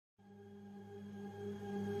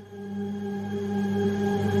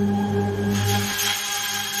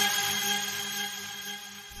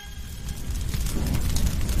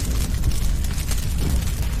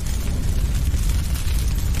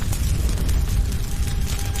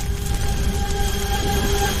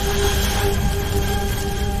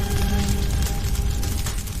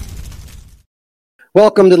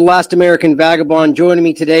Welcome to The Last American Vagabond. Joining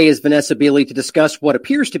me today is Vanessa Beeley to discuss what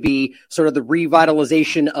appears to be sort of the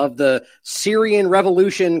revitalization of the Syrian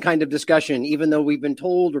revolution kind of discussion, even though we've been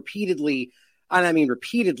told repeatedly, and I mean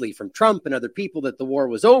repeatedly from Trump and other people, that the war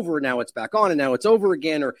was over, now it's back on, and now it's over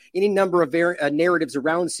again, or any number of narratives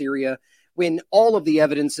around Syria, when all of the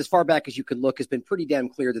evidence, as far back as you can look, has been pretty damn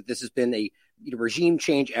clear that this has been a regime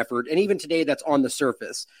change effort. And even today, that's on the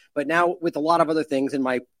surface. But now with a lot of other things, in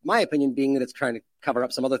my opinion, being that it's trying to cover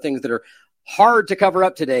up some other things that are hard to cover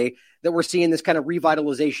up today, that we're seeing this kind of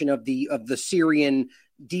revitalization of the Syrian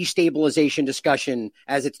destabilization discussion,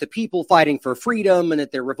 as it's the people fighting for freedom and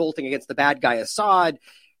that they're revolting against the bad guy Assad.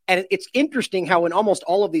 And it's interesting how in almost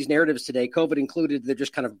all of these narratives today, COVID included, they're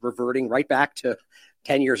just kind of reverting right back to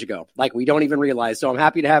 10 years ago. Like we don't even realize. So I'm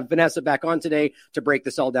happy to have Vanessa back on today to break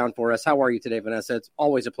this all down for us. How are you today, Vanessa? It's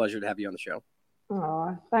always a pleasure to have you on the show.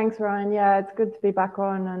 Oh, thanks, Ryan. Yeah, it's good to be back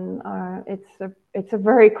on. And it's a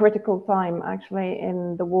very critical time, actually,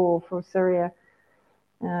 in the war for Syria.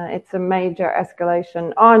 It's a major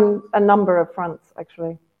escalation on a number of fronts,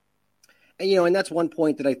 actually. And that's one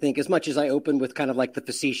point that I think, as much as I open with kind of like the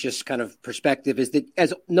facetious kind of perspective, is that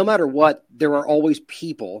as no matter what, there are always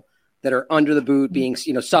people that are under the boot being,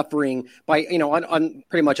 suffering by, on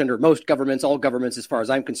pretty much under most governments, all governments, as far as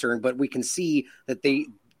I'm concerned. But we can see that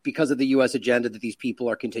because of the U.S. agenda, that these people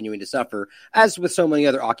are continuing to suffer, as with so many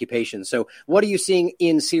other occupations. So what are you seeing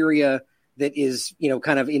in Syria that is,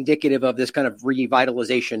 kind of indicative of this kind of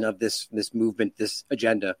revitalization of this movement, this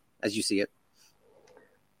agenda, as you see it?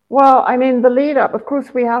 Well, I mean, the lead up, of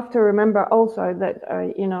course, we have to remember also that,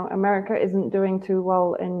 America isn't doing too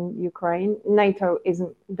well in Ukraine. NATO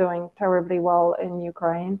isn't doing terribly well in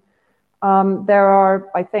Ukraine. There are,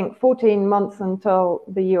 I think, 14 months until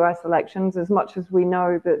the US elections, as much as we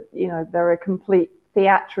know that, they're a complete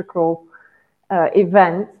theatrical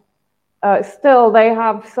event. Still, they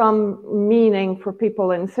have some meaning for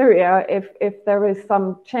people in Syria if there is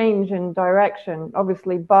some change in direction.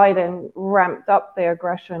 Obviously, Biden ramped up the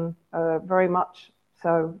aggression very much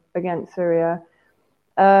so against Syria.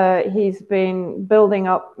 He's been building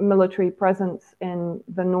up military presence in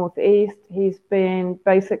the northeast. He's been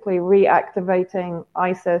basically reactivating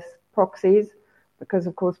ISIS proxies because,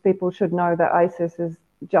 of course, people should know that ISIS is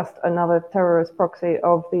just another terrorist proxy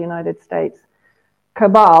of the United States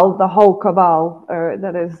cabal, the whole cabal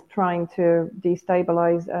that is trying to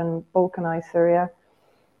destabilize and balkanize Syria.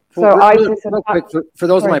 So ISIS, for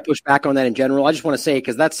those who might push back on that in general, I just want to say,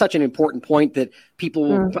 because that's such an important point that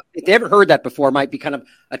people, if they haven't heard that before, might be kind of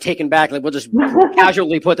taken back. Like we'll just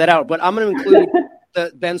casually put that out. But I'm going to include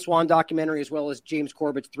the Ben Swan documentary as well as James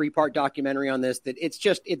Corbett's 3-part documentary on this. That it's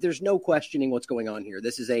just there's no questioning what's going on here.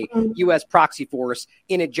 This is a U.S. proxy force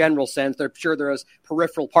in a general sense. I'm sure there's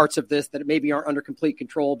peripheral parts of this that maybe aren't under complete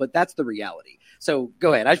control, but that's the reality. So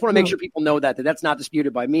go ahead. I just want to make sure people know that that's not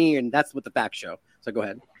disputed by me, and that's what the facts show. So go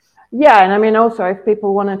ahead. Yeah, and I mean, also, if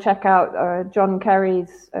people want to check out John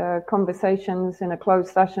Kerry's conversations in a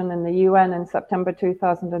closed session in the UN in September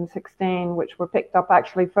 2016, which were picked up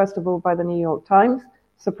actually, first of all, by the New York Times,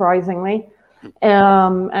 surprisingly,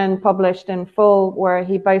 and published in full, where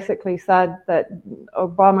he basically said that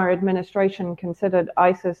Obama administration considered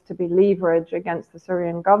ISIS to be leverage against the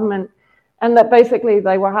Syrian government, and that basically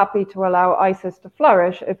they were happy to allow ISIS to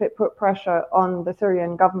flourish if it put pressure on the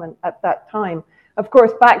Syrian government at that time. Of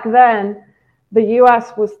course, back then, the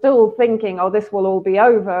US was still thinking, this will all be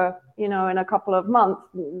over, in a couple of months.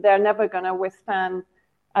 They're never going to withstand,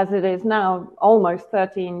 as it is now, almost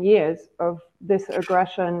 13 years of this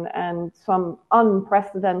aggression and some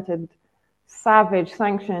unprecedented savage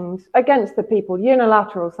sanctions against the people,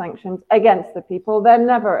 unilateral sanctions against the people. They're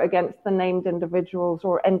never against the named individuals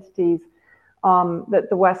or entities that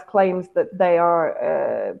the West claims that they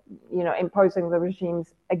are, imposing the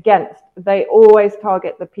regimes against. They always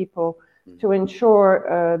target the people to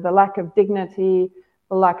ensure the lack of dignity,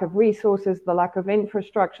 the lack of resources, the lack of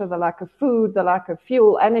infrastructure, the lack of food, the lack of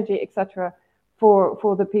fuel, energy, etc.,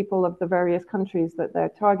 for the people of the various countries that they're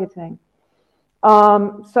targeting.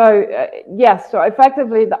 So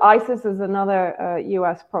effectively, the ISIS is another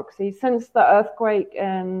U.S. proxy. Since the earthquake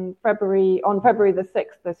on February the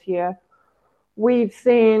 6th this year, we've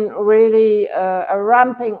seen really a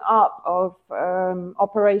ramping up of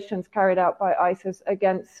operations carried out by ISIS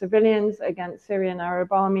against civilians, against Syrian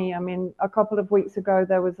Arab Army. I mean, a couple of weeks ago,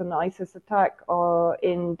 there was an ISIS attack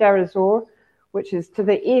in Deir ez-Zor, which is to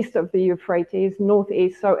the east of the Euphrates,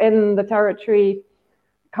 northeast. So in the territory,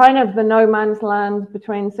 kind of the no man's land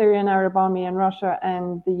between Syrian Arab Army and Russia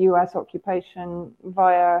and the US occupation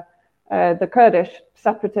via the Kurdish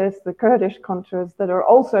separatists, the Kurdish Contras that are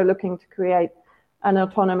also looking to create an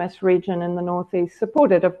autonomous region in the northeast,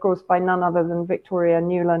 supported, of course, by none other than Victoria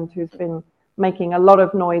Nuland, who's been making a lot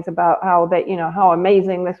of noise about how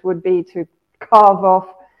amazing this would be to carve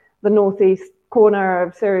off the northeast corner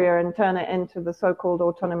of Syria and turn it into the so-called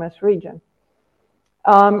autonomous region.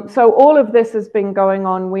 So all of this has been going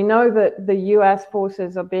on. We know that the US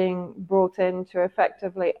forces are being brought in to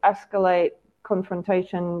effectively escalate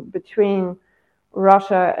confrontation between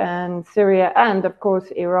Russia and Syria, and of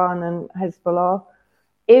course Iran and Hezbollah.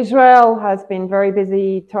 Israel has been very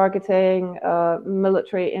busy targeting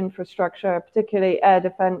military infrastructure, particularly air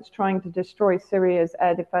defense, trying to destroy Syria's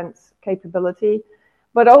air defense capability,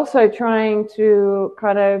 but also trying to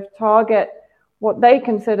kind of target what they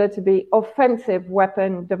consider to be offensive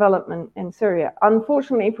weapon development in Syria.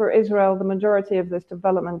 Unfortunately for Israel, the majority of this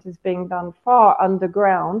development is being done far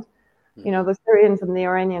underground. You know, the Syrians and the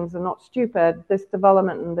Iranians are not stupid. This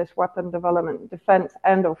development and this weapon development, defense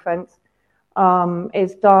and offense,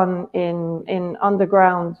 is done in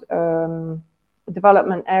underground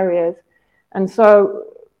development areas. And so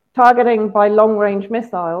targeting by long-range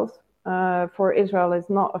missiles for Israel is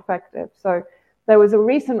not effective. So there was a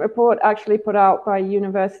recent report actually put out by a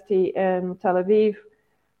university in Tel Aviv,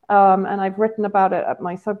 and I've written about it at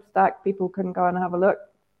my Substack. People can go and have a look,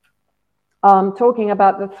 talking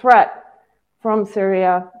about the threat from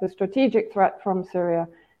Syria, the strategic threat from Syria.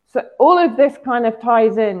 So all of this kind of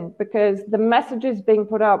ties in because the messages being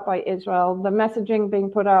put out by Israel, the messaging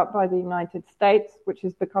being put out by the United States, which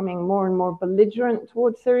is becoming more and more belligerent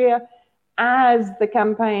towards Syria as the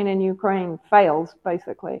campaign in Ukraine fails,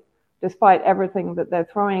 basically, despite everything that they're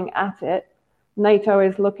throwing at it. NATO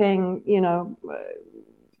is looking,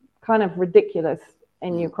 kind of ridiculous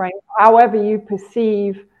in Ukraine. However you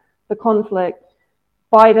perceive the conflict,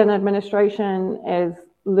 Biden administration is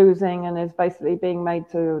losing and is basically being made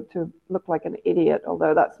to look like an idiot,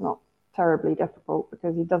 although that's not terribly difficult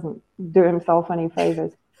because he doesn't do himself any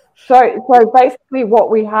favors. So basically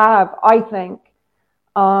what we have, I think,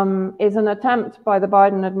 is an attempt by the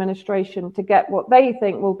Biden administration to get what they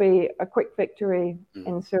think will be a quick victory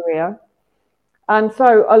in Syria. And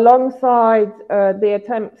so alongside the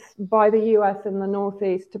attempts by the US in the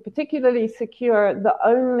northeast to particularly secure the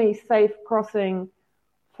only safe crossing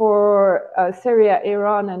for Syria,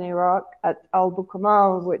 Iran, and Iraq at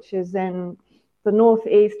Al-Bukamal, which is in the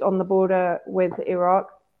northeast on the border with Iraq.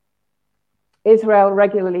 Israel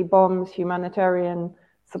regularly bombs humanitarian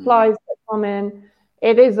supplies that come in.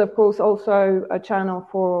 It is, of course, also a channel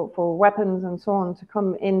for weapons and so on to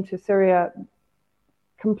come into Syria,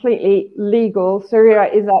 completely legal. Syria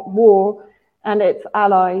is at war, and its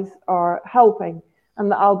allies are helping. And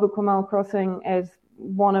the Al-Bukamal crossing is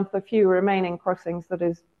one of the few remaining crossings that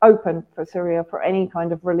is open for Syria for any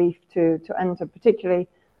kind of relief to enter, particularly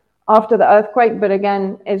after the earthquake. But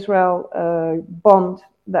again, Israel bombed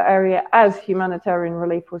the area as humanitarian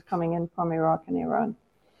relief was coming in from Iraq and Iran.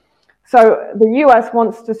 So the US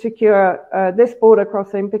wants to secure this border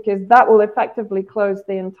crossing because that will effectively close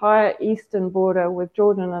the entire eastern border with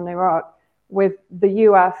Jordan and Iraq with the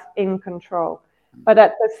US in control. But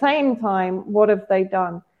at the same time, what have they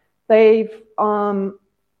done? They've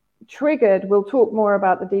triggered, we'll talk more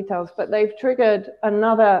about the details, but they've triggered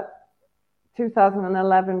another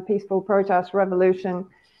 2011 peaceful protest revolution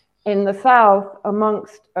in the south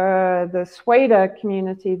amongst the Sweda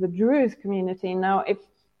community, the Druze community. Now, if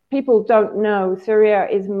people don't know, Syria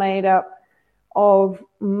is made up of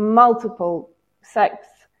multiple sects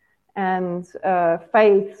and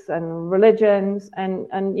faiths and religions. And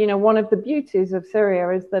one of the beauties of Syria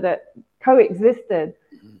is that it coexisted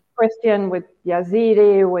Christian with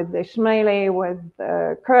Yazidi, with Ismaili, with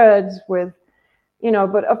Kurds,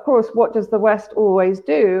 but of course, what does the West always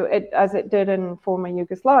do? As it did in former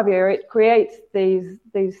Yugoslavia, it creates these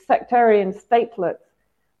sectarian statelets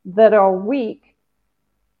that are weak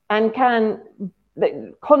and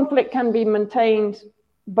the conflict can be maintained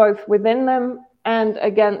both within them and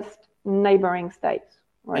against neighboring states.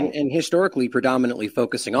 Right. And historically, predominantly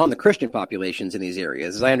focusing on the Christian populations in these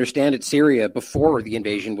areas. As I understand it, Syria, before the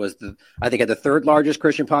invasion, was had the third largest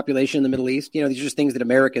Christian population in the Middle East. These are just things that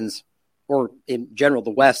Americans, or in general,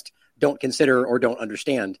 the West, don't consider or don't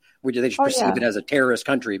understand. They just perceive it as a terrorist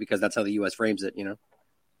country because that's how the U.S. frames it,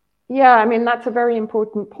 Yeah, I mean, that's a very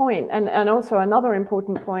important point. And also another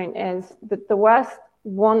important point is that the West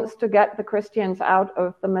wants to get the Christians out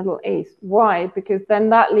of the Middle East. Why? Because then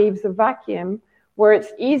that leaves a vacuum where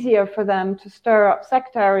it's easier for them to stir up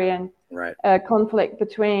sectarian conflict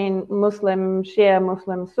between Muslim, Shia,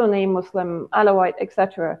 Muslim, Sunni, Muslim, Alawite,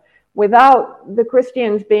 etc., without the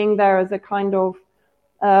Christians being there as a kind of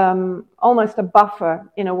almost a buffer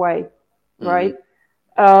in a way, right?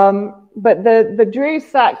 But the Druze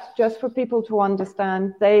sects, just for people to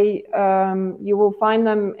understand, they you will find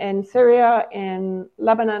them in Syria, in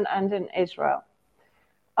Lebanon, and in Israel.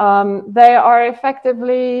 They are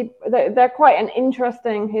effectively, they're quite an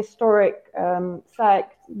interesting historic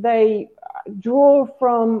sect. They draw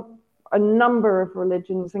from a number of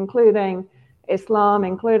religions, including Islam,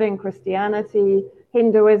 including Christianity,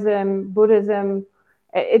 Hinduism, Buddhism.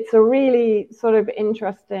 It's a really sort of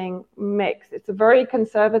interesting mix. It's a very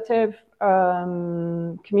conservative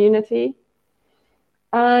community.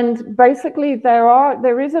 And basically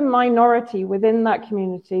there is a minority within that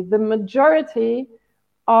community. The majority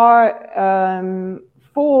are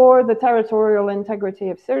for the territorial integrity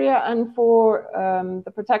of Syria and for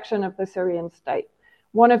the protection of the Syrian state.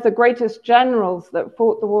 One of the greatest generals that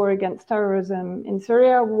fought the war against terrorism in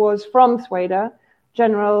Syria was from Sweden,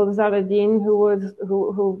 General Zaradin,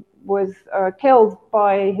 who was killed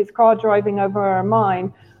by his car driving over a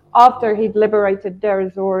mine after he'd liberated Deir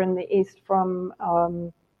ez-Zor in the east from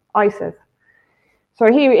ISIS.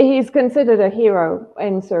 So he's considered a hero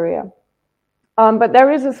in Syria. But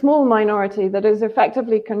there is a small minority that is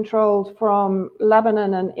effectively controlled from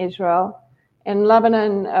Lebanon and Israel. In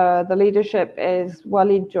Lebanon, the leadership is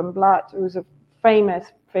Walid Jumblat, who's a famous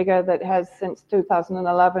figure that has since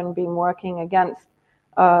 2011 been working against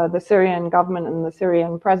the Syrian government and the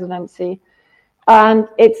Syrian presidency. And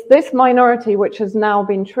it's this minority which has now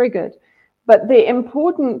been triggered. But the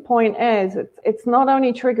important point is it's not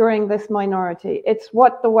only triggering this minority, it's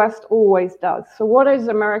what the West always does. So what has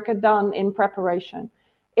America done in preparation?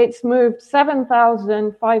 It's moved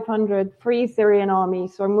 7,500 Free Syrian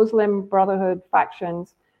armies, or Muslim Brotherhood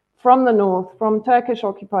factions, from the north, from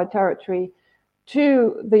Turkish-occupied territory,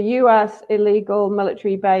 to the U.S. illegal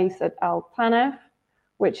military base at Al-Tanf,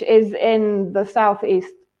 which is in the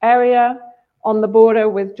southeast area on the border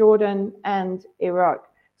with Jordan and Iraq.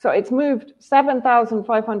 So it's moved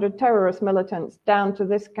 7,500 terrorist militants down to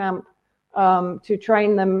this camp to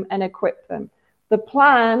train them and equip them. The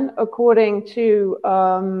plan, according to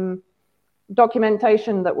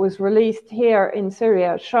documentation that was released here in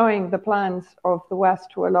Syria, showing the plans of the West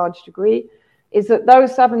to a large degree, is that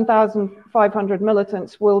those 7,500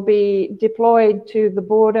 militants will be deployed to the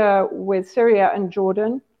border with Syria and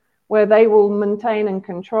Jordan, where they will maintain and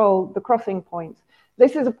control the crossing points.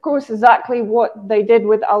 This is, of course, exactly what they did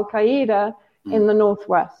with Al-Qaeda in the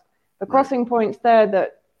northwest. The crossing points there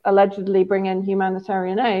that allegedly bring in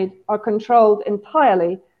humanitarian aid are controlled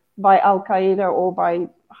entirely by Al-Qaeda or by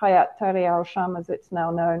Hayat Tahrir al-Sham, as it's now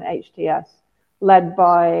known, HTS, led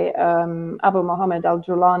by Abu Muhammad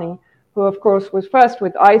al-Julani, who, of course, was first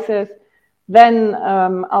with ISIS, then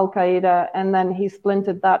Al-Qaeda, and then he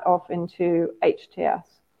splintered that off into HTS.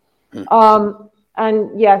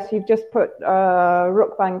 And yes, you've just put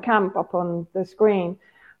Rukban Camp up on the screen.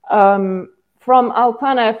 From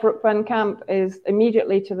Al-Tanf, Rukban Camp is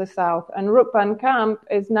immediately to the south, and Rukban Camp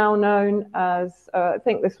is now known as, I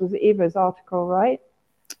think this was Eva's article, right?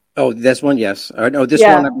 Oh, this one, yes. No, this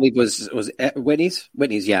one I believe was Whitney's.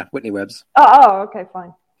 Whitney Webb's. Oh, okay,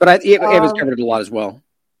 fine. But Eva's covered it a lot as well.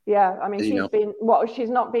 Yeah, I mean, she's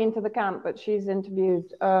not been to the camp, but she's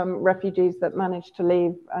interviewed refugees that managed to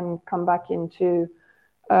leave and come back into,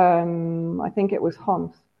 I think it was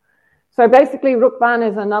Homs. So basically, Rukban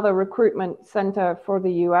is another recruitment center for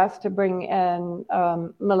the US to bring in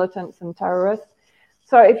militants and terrorists.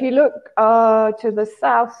 So if you look to the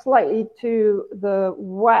south, slightly to the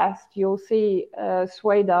west, you'll see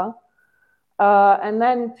Sweda. And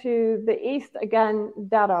then to the east, again,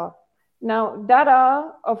 Dara. Now,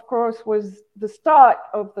 Dara, of course, was the start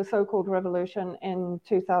of the so-called revolution in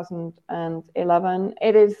 2011.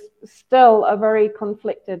 It is still a very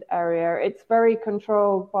conflicted area. It's very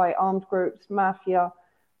controlled by armed groups, mafia,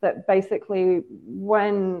 that basically,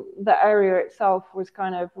 when the area itself was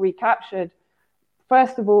kind of recaptured,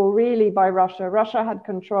 first of all, really by Russia. Russia had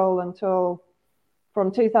control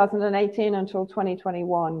from 2018 until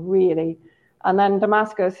 2021, really. And then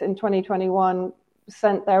Damascus in 2021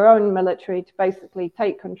 sent their own military to basically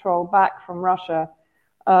take control back from Russia.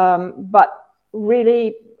 But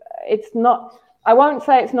really, it's not, I won't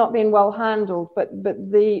say it's not been well handled, but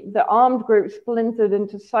the armed group splintered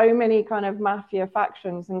into so many kind of mafia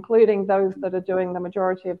factions, including those that are doing the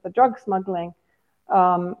majority of the drug smuggling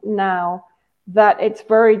now, that it's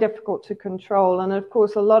very difficult to control. And of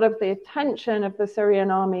course, a lot of the attention of the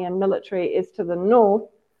Syrian army and military is to the north,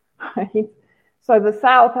 right? So the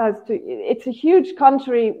south it's a huge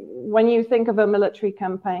country when you think of a military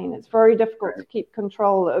campaign. It's very difficult to keep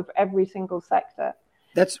control of every single sector.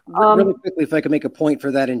 That's really quickly, if I could make a point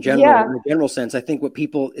for that in general, in the general sense, I think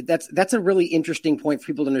that's a really interesting point for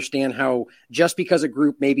people to understand how just because a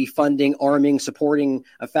group may be funding, arming, supporting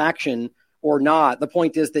a faction or not, the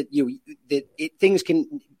point is that things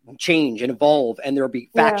can change and evolve, and there will be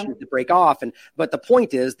factions that break off. But the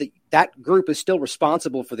point is that group is still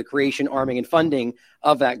responsible for the creation, arming, and funding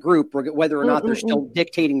of that group, whether or not they're still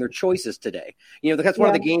dictating their choices today. That's one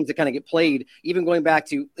of the games that kind of get played, even going back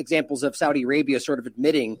to examples of Saudi Arabia sort of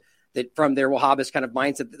admitting that from their Wahhabist kind of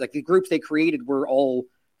mindset, like the groups they created were all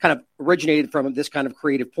kind of originated from this kind of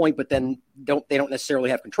creative point, but then they don't necessarily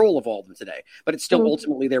have control of all of them today, but it's still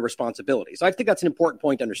ultimately their responsibility. So I think that's an important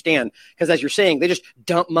point to understand, because as you're saying, they just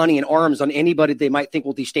dump money and arms on anybody they might think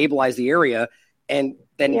will destabilize the area, and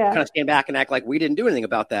then kind of stand back and act like we didn't do anything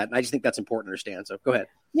about that. And I just think that's important to understand. So go ahead.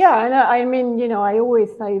 Yeah, I mean, I always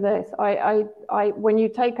say this, I when you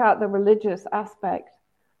take out the religious aspect,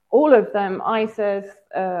 all of them, ISIS,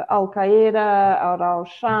 Al-Qaeda,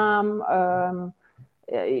 Al-Sham,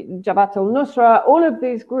 Jabhat al-Nusra, all of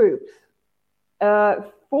these groups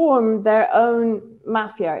form their own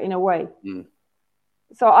mafia in a way.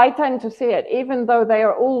 So I tend to see it, even though they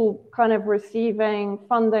are all kind of receiving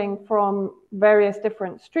funding from various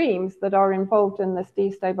different streams that are involved in this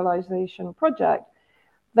destabilization project,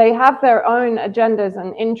 they have their own agendas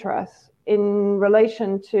and interests in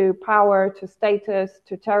relation to power, to status,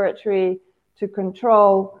 to territory, to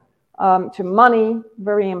control, to money,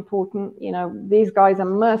 very important. These guys are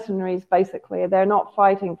mercenaries, basically. They're not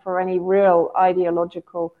fighting for any real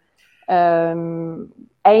ideological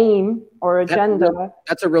aim or agenda.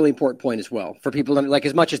 That's a really important point as well for people to, like,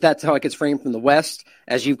 as much as that's how it gets framed from the West,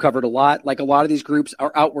 as you've covered a lot, like a lot of these groups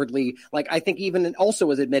are outwardly, like I think even also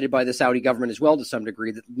was admitted by the Saudi government as well to some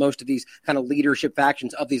degree, that most of these kind of leadership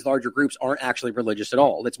factions of these larger groups aren't actually religious at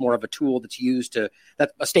all. It's more of a tool that's used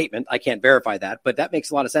that's a statement. I can't verify that, but that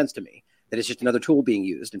makes a lot of sense to me, that it's just another tool being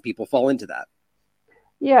used and people fall into that.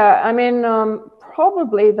 Yeah, I mean,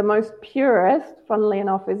 probably the most purest, funnily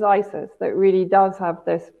enough, is ISIS, that really does have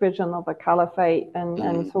this vision of a caliphate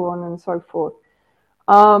and so on and so forth.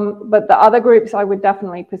 But the other groups I would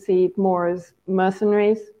definitely perceive more as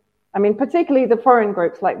mercenaries. I mean, particularly the foreign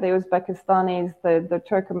groups like the Uzbekistanis,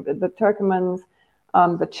 the Turkmens,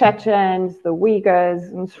 the Chechens, the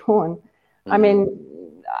Uyghurs, and so on. I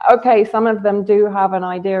mean, okay, some of them do have an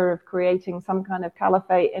idea of creating some kind of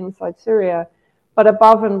caliphate inside Syria, but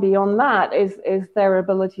above and beyond that is their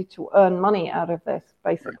ability to earn money out of this,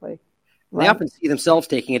 basically. Right. They often see themselves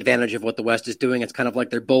taking advantage of what the West is doing. It's kind of like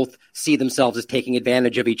they're both see themselves as taking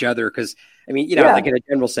advantage of each other. Because, I mean, like in a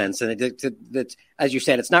general sense, and that, as you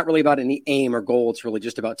said, it's not really about any aim or goal. It's really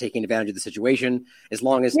just about taking advantage of the situation. As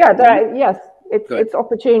long as it's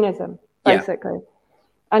opportunism, basically.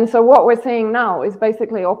 And so what we're seeing now is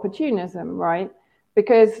basically opportunism, right?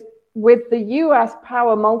 Because with the U.S.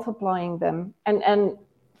 power multiplying them, and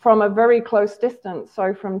from a very close distance,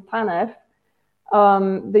 so from Tanef,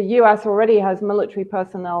 the U.S. already has military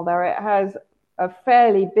personnel there. It has a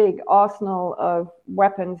fairly big arsenal of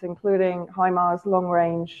weapons, including HIMARS,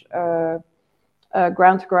 long-range,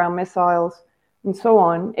 ground-to-ground missiles, and so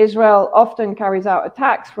on. Israel often carries out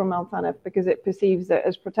attacks from Al Tanef because it perceives it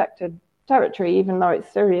as protected territory, even though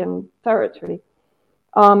it's Syrian territory.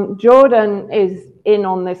 Jordan is in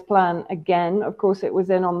on this plan again. Of course, it was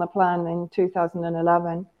in on the plan in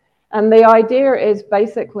 2011. And the idea is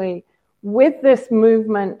basically, with this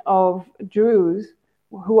movement of Druze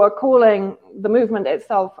who are calling, the movement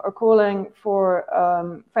itself are calling for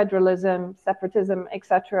federalism, separatism,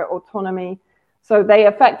 etc., autonomy. So they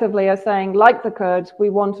effectively are saying, like the Kurds, we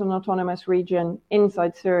want an autonomous region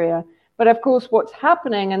inside Syria. But of course, what's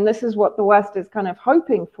happening, and this is what the West is kind of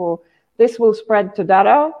hoping for, this will spread to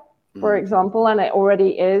Daraa, for example, and it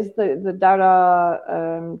already is. The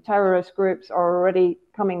Daraa terrorist groups are already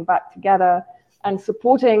coming back together and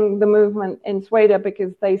supporting the movement in Sweden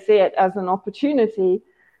because they see it as an opportunity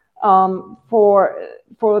for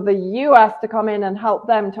the US to come in and help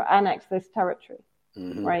them to annex this territory,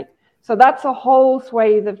 right? So that's a whole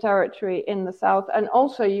swathe of territory in the south. And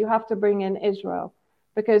also you have to bring in Israel,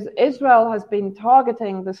 because Israel has been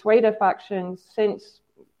targeting the Sweden factions since,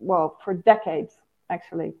 well, for decades,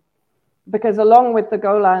 actually. Because along with the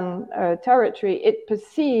Golan territory, it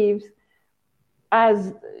perceives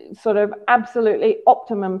as sort of absolutely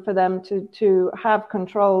optimum for them to have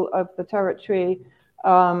control of the territory,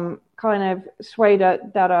 kind of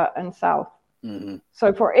Sweden, Daraa, and south.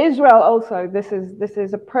 So for Israel also, this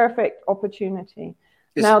is a perfect opportunity.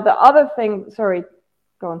 Now, the other thing, sorry,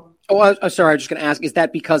 go on. Oh, sorry, I was just going to ask, is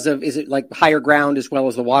that because of, is it like higher ground as well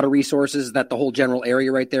as the water resources? Is that the whole general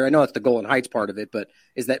area right there? I know it's the Golan Heights part of it, but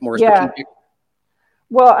is that more strategic?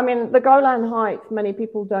 Well, I mean, the Golan Heights, many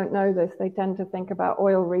people don't know this. They tend to think about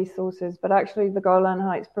oil resources, but actually the Golan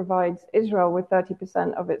Heights provides Israel with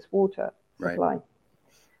 30% of its water supply.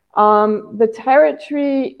 Right. The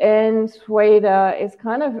territory in Sweden is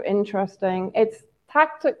kind of interesting. It's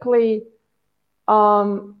tactically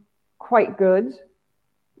quite good,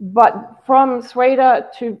 but from Sweden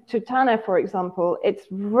to Tanna, for example, it's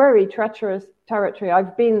very treacherous territory.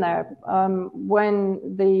 I've been there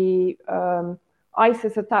when the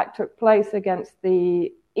ISIS attack took place against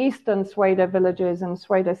the eastern Sweden villages and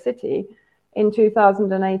Sweden city in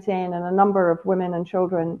 2018, and a number of women and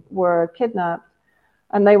children were kidnapped,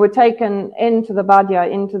 and they were taken into the Badia,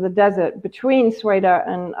 into the desert between Sweden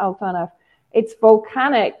and Al Tanaf. It's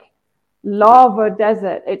volcanic lava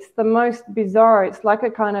desert. It's the most bizarre. It's like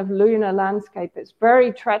a kind of lunar landscape. It's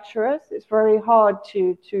very treacherous. It's very hard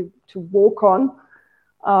to walk on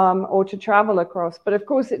or to travel across. But of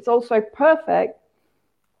course, it's also perfect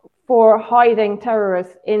for hiding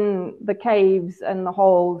terrorists in the caves and the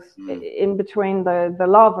holes in between the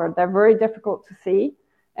lava. They're very difficult to see,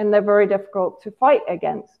 and they're very difficult to fight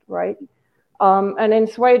against, right? And in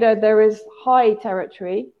Sweden, there is high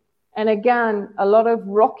territory, and again, a lot of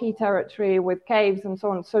rocky territory with caves and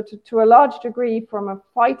so on. So to a large degree, from a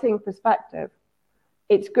fighting perspective,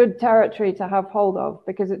 it's good territory to have hold of,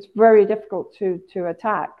 because it's very difficult to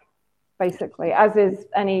attack, basically, as is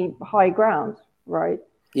any high ground, right?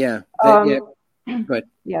 Yeah. Good.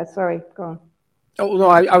 Yeah, sorry, go on. Oh, no,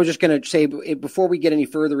 I was just going to say, before we get any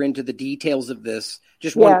further into the details of this,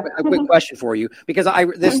 just a quick question for you, because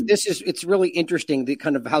it's really interesting, the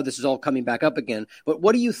kind of how this is all coming back up again. But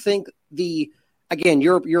what do you think again,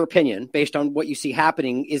 your opinion based on what you see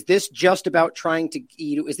happening, is this just about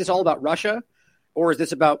is this all about Russia? Or is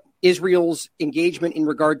this about Israel's engagement in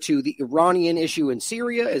regard to the Iranian issue in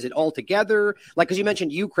Syria? Is it all together? Like, because you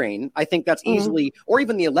mentioned Ukraine, I think that's easily, or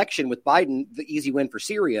even the election with Biden, the easy win for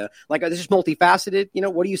Syria. Like, this is multifaceted.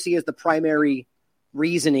 What do you see as the primary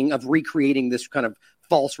reasoning of recreating this kind of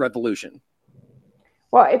false revolution?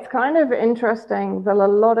 Well, it's kind of interesting that a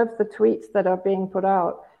lot of the tweets that are being put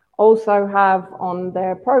out also have on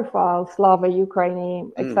their profile Slava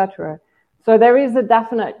Ukraini, etc. So there is a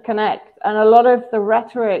definite connect, and a lot of the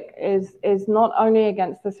rhetoric is not only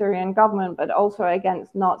against the Syrian government, but also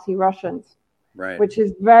against Nazi Russians, right? Which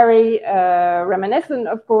is very reminiscent,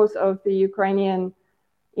 of course, of the Ukrainian,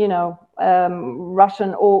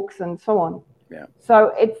 Russian orcs and so on. Yeah.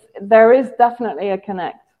 So there is definitely a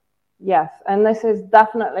connect, yes, and this is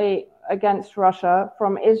definitely against Russia.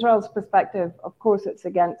 From Israel's perspective, of course, it's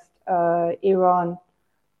against Iran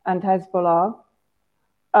and Hezbollah.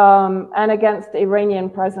 And against Iranian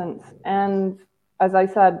presence, and, as I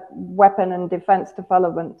said, weapon and defense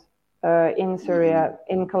development in Syria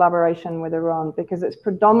in collaboration with Iran, because it's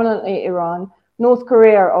predominantly Iran. North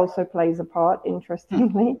Korea also plays a part,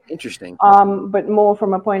 interestingly. Interesting. But more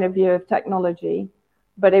from a point of view of technology.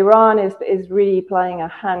 But Iran is really playing a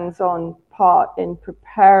hands-on part in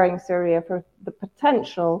preparing Syria for the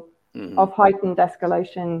potential of heightened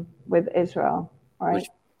escalation with Israel, right? Which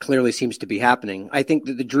clearly seems to be happening. I think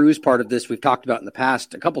that the Druze part of this we've talked about in the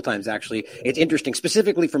past a couple times, actually. It's interesting,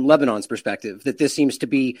 specifically from Lebanon's perspective, that this seems to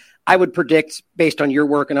be, I would predict, based on your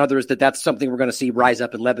work and others, that that's something we're going to see rise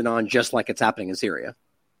up in Lebanon, just like it's happening in Syria.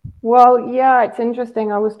 Well, yeah, it's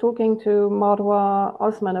interesting. I was talking to Marwa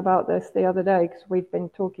Osman about this the other day, because we've been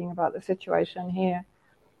talking about the situation here.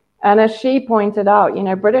 And as she pointed out,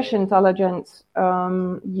 British intelligence,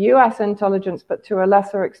 US intelligence, but to a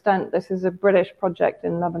lesser extent, this is a British project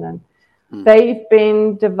in Lebanon. They've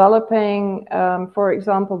been developing, for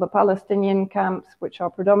example, the Palestinian camps, which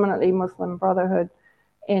are predominantly Muslim Brotherhood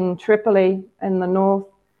in Tripoli in the north,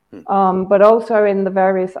 but also in the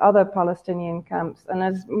various other Palestinian camps. And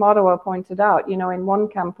as Marwa pointed out, in one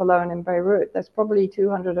camp alone in Beirut, there's probably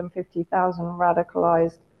 250,000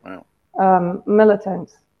 radicalized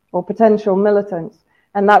militants, or potential militants.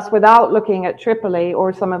 And that's without looking at Tripoli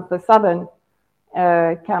or some of the southern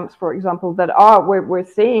camps, for example, that we're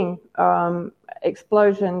seeing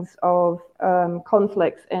explosions of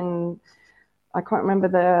conflicts in, I can't remember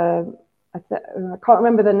the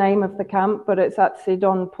name of the camp, but it's at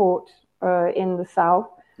Sidon port in the south,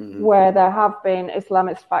 where there have been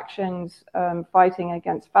Islamist factions fighting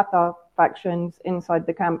against Fatah factions inside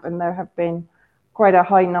the camp, and there have been quite a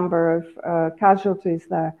high number of casualties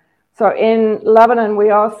there. So in Lebanon,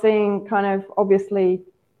 we are seeing kind of, obviously,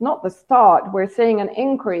 not the start, we're seeing an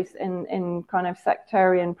increase in kind of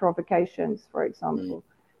sectarian provocations, for example.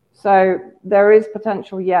 So there is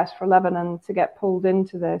potential, yes, for Lebanon to get pulled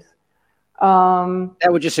into this. That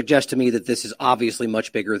would just suggest to me that this is obviously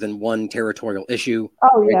much bigger than one territorial issue.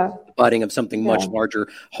 Oh, right? yeah. The budding of something much larger,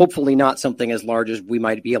 hopefully not something as large as we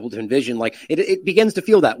might be able to envision. Like it begins to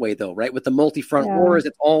feel that way, though, right? With the multi-front wars,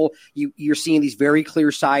 it's all you're seeing these very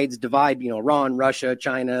clear sides divide, Iran, Russia,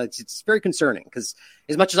 China. It's very concerning because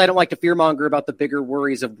as much as I don't like to fearmonger about the bigger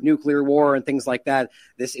worries of nuclear war and things like that,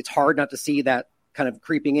 it's hard not to see that kind of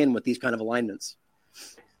creeping in with these kind of alignments.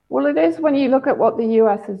 Well, it is when you look at what the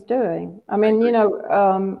US is doing. I mean,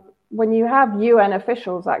 when you have UN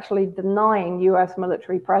officials actually denying US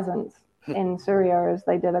military presence in Syria, as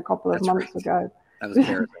they did a couple of months ago. That was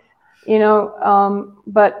embarrassing.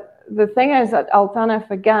 But the thing is that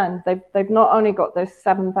Al-Tanf, again, they've not only got this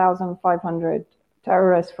 7,500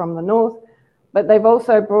 terrorists from the north, but they've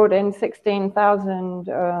also brought in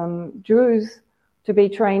 16,000 Jews to be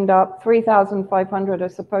trained up. 3,500 are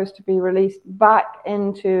supposed to be released back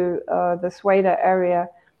into the Sweda area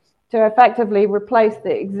to effectively replace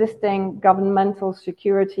the existing governmental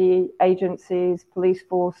security agencies, police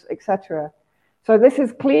force, etc. So this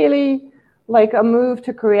is clearly like a move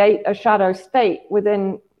to create a shadow state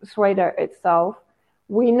within Sweda itself.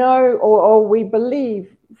 We know, or we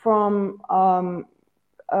believe from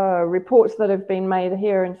reports that have been made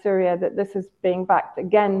here in Syria, that this is being backed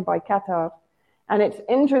again by Qatar. And it's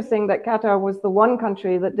interesting that Qatar was the one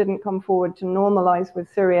country that didn't come forward to normalize with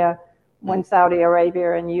Syria when Saudi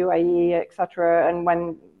Arabia and UAE, etc., and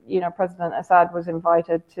when President Assad was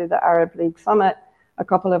invited to the Arab League summit a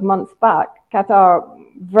couple of months back. Qatar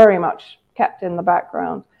very much kept in the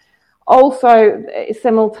background. Also,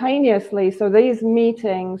 simultaneously, so these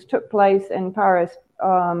meetings took place in Paris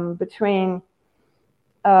between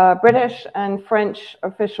British and French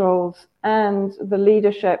officials and the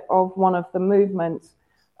leadership of one of the movements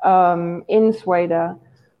in Sweden.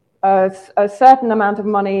 A certain amount of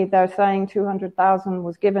money, they're saying 200,000,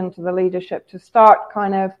 was given to the leadership to start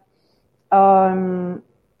kind of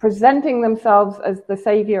presenting themselves as the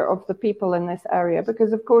savior of the people in this area,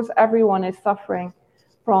 because of course everyone is suffering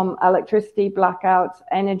from electricity blackouts,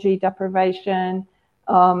 energy deprivation,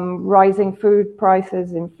 rising food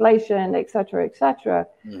prices, inflation, et cetera, et cetera.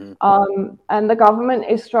 And the government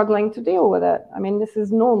is struggling to deal with it. I mean, this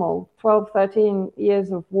is normal. 12, 13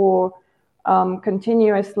 years of war,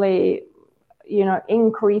 continuously,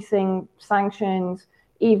 increasing sanctions,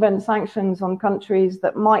 even sanctions on countries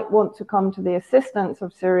that might want to come to the assistance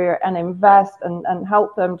of Syria and invest and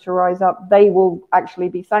help them to rise up. They will actually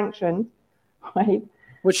be sanctioned, right?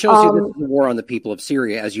 Which shows you this is a war on the people of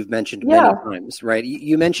Syria, as you've mentioned many times, right?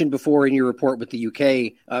 You mentioned before in your report with the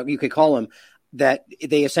UK column that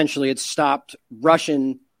they essentially had stopped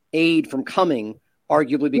Russian aid from coming,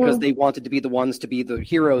 arguably because they wanted to be the ones to be the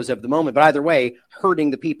heroes of the moment. But either way,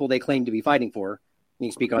 hurting the people they claim to be fighting for. Can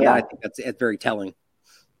you speak on that? I think that's very telling.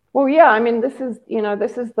 Well, yeah, I mean, this is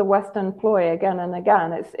the Western ploy again and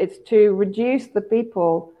again. It's to reduce the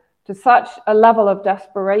people to such a level of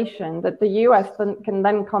desperation that the US can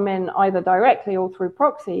then come in either directly or through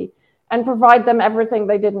proxy and provide them everything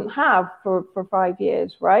they didn't have for 5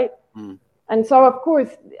 years, right? And so, of course,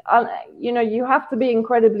 you have to be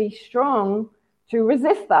incredibly strong to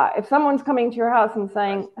resist that. If someone's coming to your house and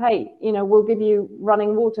saying, hey, we'll give you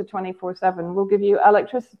running water 24/7, we'll give you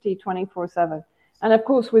electricity 24/7. And of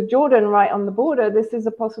course, with Jordan right on the border, this is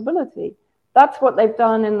a possibility. That's what they've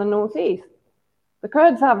done in the northeast. The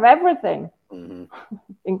Kurds have everything,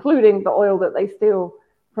 including the oil that they steal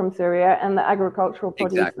from Syria and the agricultural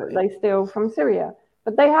produce that they steal from Syria.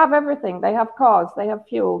 But they have everything. They have cars, they have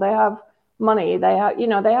fuel, they have money, they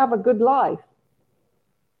have a good life.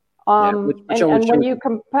 And when you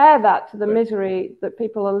compare that to the misery that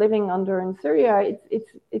people are living under in Syria,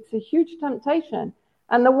 it's a huge temptation.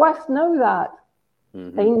 And the West know that.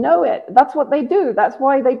 They know it. That's what they do. That's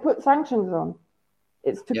why they put sanctions on.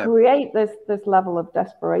 It's to create this level of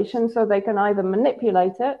desperation so they can either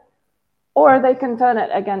manipulate it or they can turn it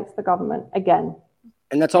against the government again.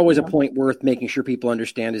 And that's always a point worth making sure people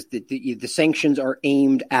understand is that the sanctions are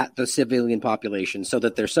aimed at the civilian population so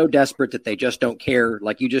that they're so desperate that they just don't care,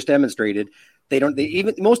 like you just demonstrated.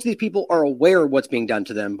 Even most of these people are aware of what's being done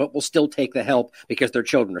to them, but will still take the help because their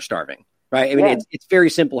children are starving, right? I mean, it's very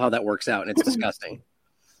simple how that works out, and it's disgusting.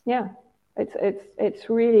 Yeah. It's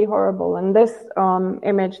really horrible. And this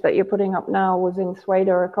image that you're putting up now was in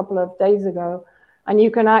Sweden a couple of days ago, and you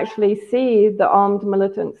can actually see the armed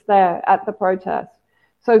militants there at the protest.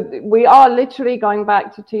 So we are literally going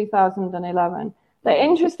back to 2011. The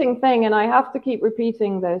interesting thing, and I have to keep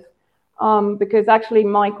repeating this, because actually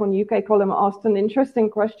Mike on UK column asked an interesting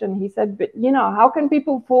question. He said, but how can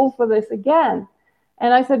people fall for this again?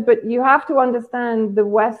 And I said, but you have to understand the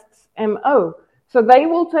West's MO. So they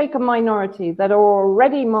will take a minority that are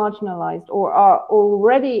already marginalized or are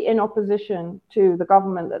already in opposition to the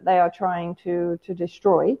government that they are trying to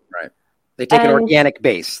destroy. Right. They take an organic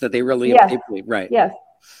base that they really, right. Yes.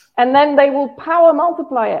 And then they will power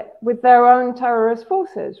multiply it with their own terrorist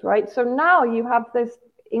forces, right? So now you have this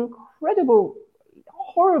incredible,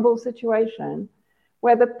 horrible situation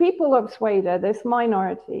where the people of Sweden, this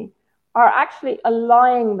minority, are actually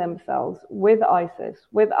allying themselves with ISIS,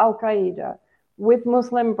 with Al-Qaeda, with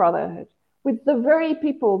Muslim Brotherhood, with the very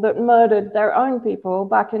people that murdered their own people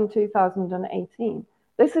back in 2018.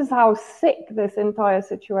 This is how sick this entire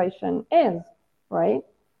situation is, right?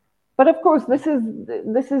 But of course, this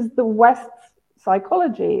is the West's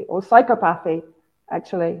psychology or psychopathy,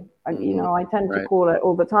 actually. I tend to call it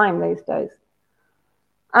all the time these days.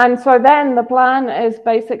 And so then the plan is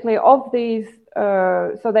basically of these,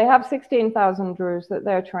 so they have 16,000 Druze that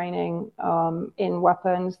they're training in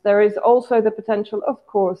weapons. There is also the potential, of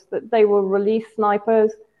course, that they will release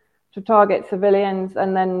snipers to target civilians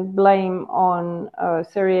and then blame on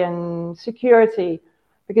Syrian security,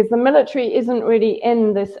 because the military isn't really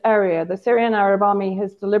in this area. The Syrian Arab Army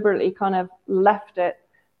has deliberately kind of left it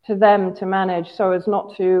to them to manage so as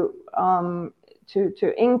not to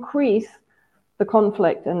increase the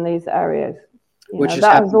conflict in these areas.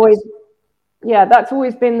 That's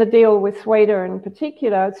always been the deal with Sweden in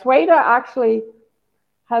particular. Sweden actually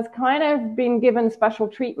has kind of been given special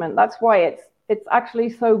treatment. That's why it's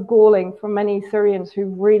actually so galling for many Syrians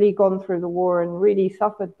who've really gone through the war and really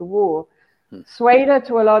suffered the war. Sweden,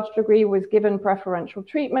 to a large degree, was given preferential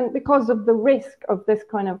treatment because of the risk of this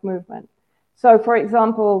kind of movement. So, for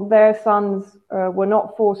example, their sons were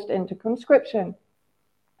not forced into conscription,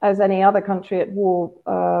 as any other country at war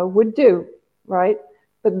would do, right?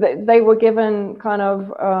 But they were given kind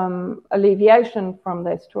of alleviation from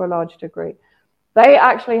this to a large degree. They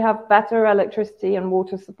actually have better electricity and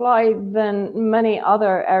water supply than many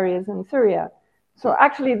other areas in Syria. So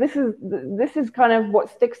actually, this is kind of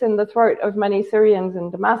what sticks in the throat of many Syrians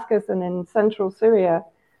in Damascus and in central Syria,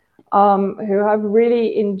 who have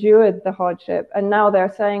really endured the hardship. And now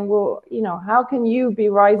they're saying, well, how can you be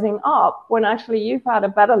rising up when actually you've had a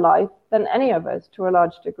better life than any of us to a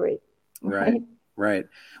large degree? Right.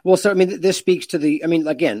 Well, so, this speaks to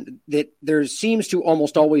again, that there seems to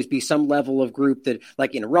almost always be some level of group that,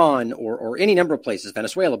 like in Iran or any number of places,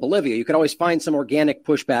 Venezuela, Bolivia, you could always find some organic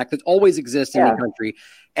pushback that always exists in the country,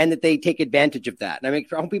 and that they take advantage of that. And I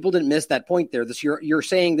hope people didn't miss that point there. You're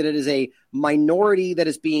saying that it is a minority that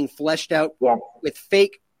is being fleshed out with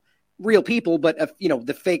fake real people, but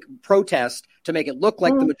the fake protest to make it look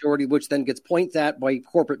like the majority, which then gets pointed at by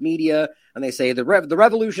corporate media, and they say the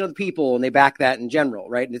revolution of the people, and they back that in general,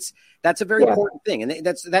 right? And that's a very important thing, and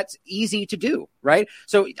that's easy to do, right?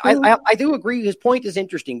 So I do agree. His point is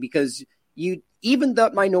interesting, because even the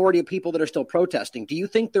minority of people that are still protesting, do you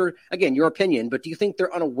think they're, again, your opinion, but do you think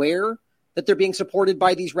they're unaware that they're being supported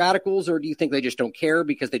by these radicals, or do you think they just don't care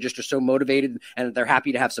because they just are so motivated and they're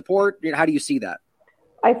happy to have support? How do you see that?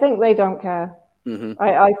 I think they don't care.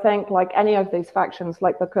 I think, like any of these factions,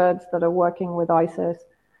 like the Kurds that are working with ISIS,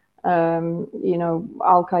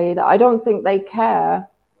 Al-Qaeda, I don't think they care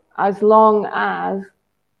as long as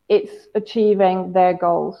it's achieving their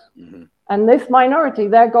goals. And this minority,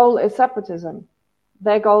 their goal is separatism.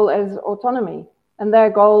 Their goal is autonomy. And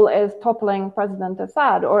their goal is toppling President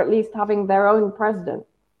Assad, or at least having their own president.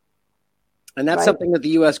 And that's something that the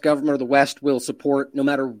U.S. government or the West will support no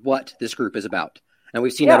matter what this group is about. And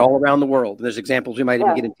we've seen that all around the world. And there's examples we might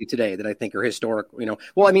even get into today that I think are historic.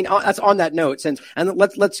 Well, that's on that note.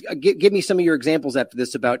 Let's give me some of your examples after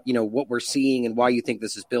this about what we're seeing and why you think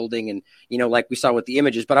this is building, and like we saw with the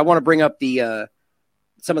images. But I want to bring up the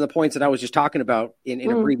some of the points that I was just talking about in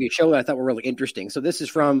a previous show that I thought were really interesting. So this is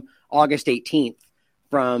from August 18th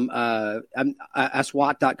from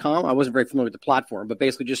aswat.com. I wasn't very familiar with the platform, but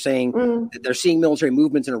basically just saying that they're seeing military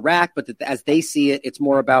movements in Iraq, but that as they see it, it's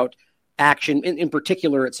more about action. In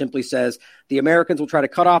particular, it simply says the Americans will try to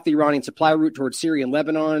cut off the Iranian supply route towards Syria and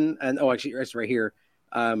Lebanon. And actually, it's right here.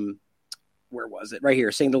 Where was it? Right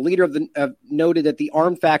here, saying the leader noted that the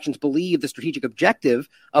armed factions believe the strategic objective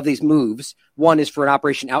of these moves, one is for an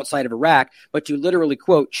operation outside of Iraq, but to literally,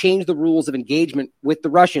 quote, change the rules of engagement with the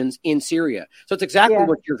Russians in Syria. So it's exactly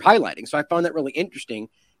what you're highlighting. So I found that really interesting.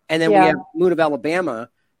 And then we have Moon of Alabama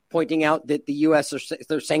pointing out that the U.S.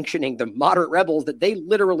 they're sanctioning the moderate rebels that they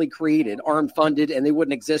literally created, armed, funded, and they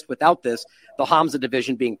wouldn't exist without this, the Hamza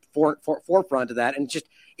division being forefront of that. And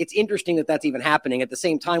it's interesting that that's even happening at the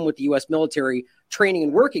same time with the U.S. military training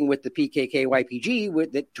and working with the PKK,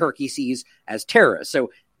 YPG, that Turkey sees as terrorists.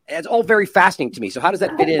 So it's all very fascinating to me. So how does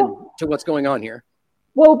that fit in to what's going on here?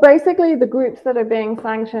 Well, basically, the groups that are being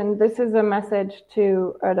sanctioned, this is a message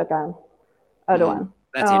to Erdogan. That's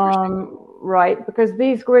interesting. Right, because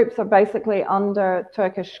these groups are basically under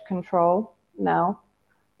Turkish control now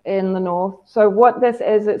in the north. So what this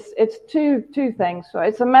is, it's two things. So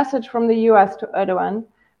it's a message from the US to Erdogan,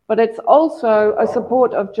 but it's also a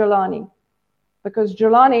support of Giuliani, because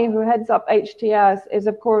Giuliani, who heads up HTS, is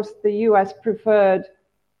of course the US preferred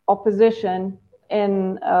opposition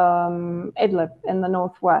in Idlib in the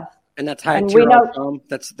northwest. And that's Hayat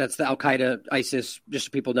That's the Al Qaeda, ISIS. Just so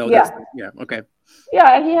people know. Yeah. Okay.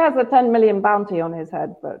 Yeah, he has a 10 million bounty on his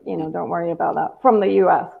head, but don't worry about that. From the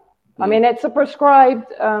US. I mean, it's a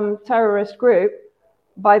prescribed terrorist group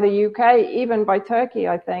by the UK, even by Turkey,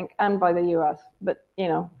 I think, and by the US. But,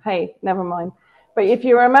 hey, never mind. But if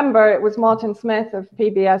you remember, it was Martin Smith of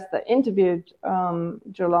PBS that interviewed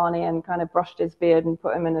Giuliani and kind of brushed his beard and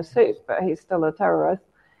put him in a suit, but he's still a terrorist.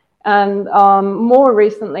 And more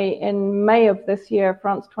recently, in May of this year,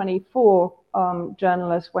 France 24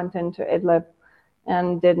 journalists went into Idlib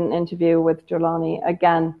and did an interview with Giuliani,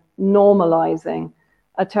 again, normalizing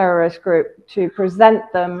a terrorist group to present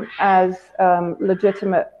them as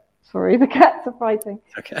legitimate. Sorry, the cats are fighting.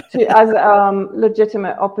 Okay. As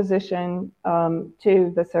legitimate opposition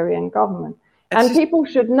to the Syrian government. And people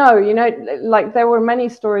should know, like there were many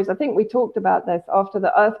stories. I think we talked about this after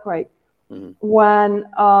the earthquake, when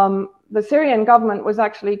the Syrian government was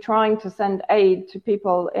actually trying to send aid to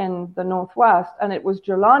people in the northwest, and it was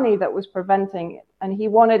Giuliani that was preventing it. And he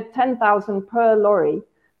wanted 10,000 per lorry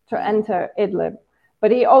to enter Idlib.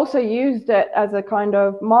 But he also used it as a kind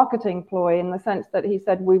of marketing ploy, in the sense that he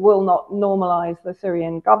said, we will not normalize the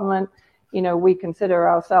Syrian government. We consider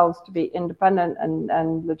ourselves to be independent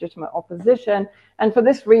and legitimate opposition. And for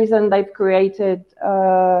this reason, they've created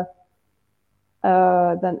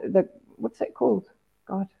what's it called?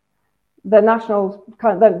 God. The national,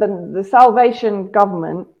 the Salvation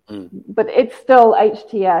Government, but it's still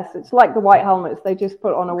HTS. It's like the white helmets. They just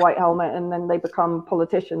put on a white helmet and then they become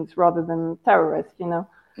politicians rather than terrorists, So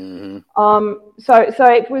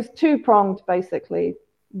it was two-pronged, basically,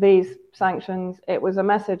 these sanctions. It was a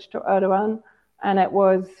message to Erdogan, and it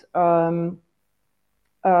was kind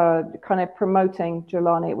of promoting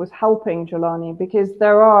Giuliani. It was helping Giuliani, because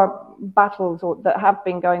there are battles that have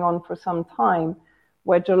been going on for some time,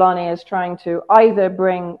 where Giuliani is trying to either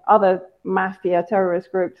bring other mafia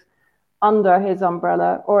terrorist groups under his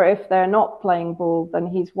umbrella, or if they're not playing ball, then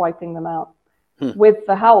he's wiping them out with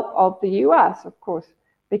the help of the US, of course,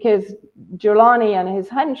 because Giuliani and his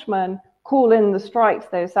henchmen call in the strikes,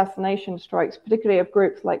 the assassination strikes, particularly of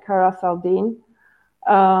groups like Haras al-Din,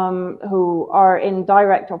 who are in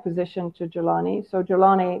direct opposition to Giuliani. So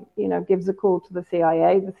Giuliani, gives a call to the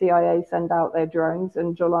CIA. The CIA send out their drones,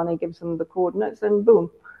 and Giuliani gives them the coordinates, and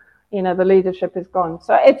boom, the leadership is gone.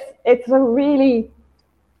 So it's a really,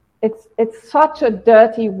 it's such a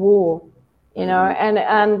dirty war,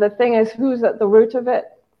 and the thing is, who's at the root of it?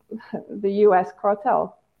 The U.S.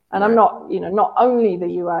 cartel. And I'm not, not only the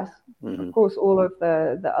US, of course, all of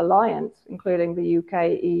the alliance, including the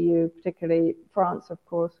UK, EU, particularly France, of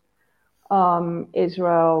course,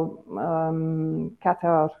 Israel,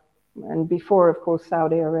 Qatar, and before, of course,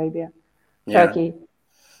 Saudi Arabia, Turkey.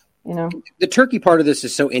 The Turkey part of this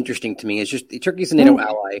is so interesting to me. It's just Turkey's a NATO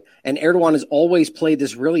ally, and Erdogan has always played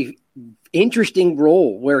this really interesting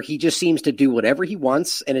role where he just seems to do whatever he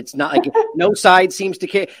wants, and it's not like no side seems to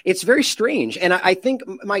care. It's very strange, and I think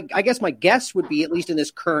my guess would be, at least in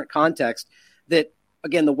this current context, that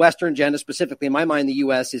again the Western agenda, specifically in my mind, the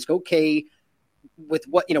U.S. is okay with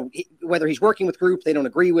what whether he's working with group they don't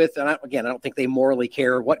agree with, and I don't think they morally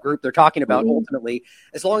care what group they're talking about ultimately,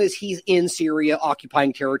 as long as he's in Syria,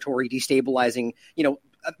 occupying territory, destabilizing,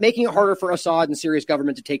 making it harder for Assad and Syria's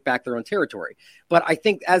government to take back their own territory. But I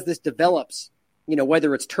think as this develops,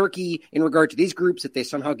 whether it's Turkey in regard to these groups, if they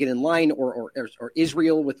somehow get in line, or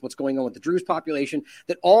Israel with what's going on with the Druze population,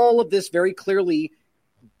 that all of this very clearly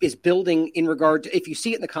is building in regard to, if you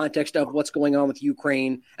see it in the context of what's going on with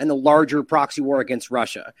Ukraine and the larger proxy war against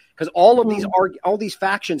Russia, because all of these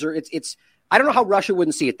factions are, it's I don't know how Russia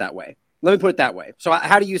wouldn't see it that way. Let me put it that way. So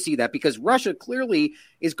how do you see that? Because Russia clearly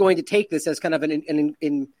is going to take this as kind of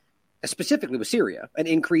an specifically with Syria, an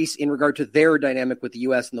increase in regard to their dynamic with the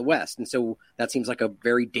U.S. and the West. And so that seems like a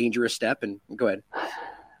very dangerous step. And go ahead.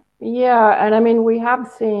 Yeah. And I mean, we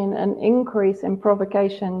have seen an increase in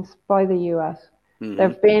provocations by the U.S. There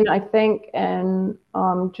have been, I think, in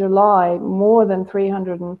July, more than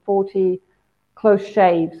 340 close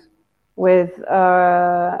shaves with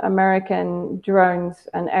American drones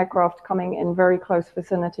and aircraft coming in very close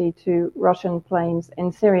vicinity to Russian planes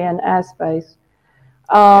in Syrian airspace.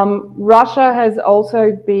 Russia has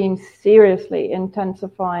also been seriously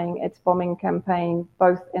intensifying its bombing campaign,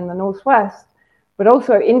 both in the northwest, but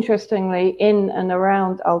also, interestingly, in and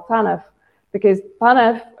around Al-Tanf, because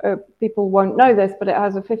Tanf, people won't know this, but it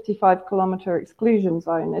has a 55-kilometer exclusion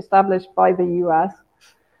zone established by the US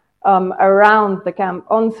around the camp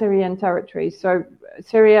on Syrian territory. So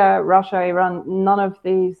Syria, Russia, Iran, none of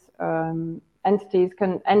these entities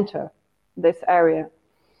can enter this area.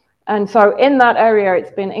 And so in that area,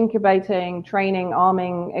 it's been incubating, training,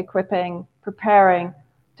 arming, equipping, preparing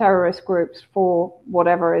terrorist groups for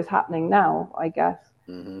whatever is happening now, I guess.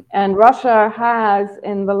 Mm-hmm. And Russia has,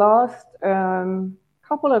 in the last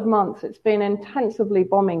couple of months, it's been intensively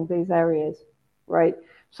bombing these areas, right?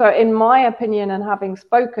 So in my opinion, and having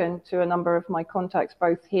spoken to a number of my contacts,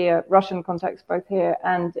 both here, Russian contacts, both here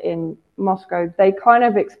and in Moscow, they kind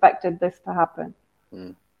of expected this to happen.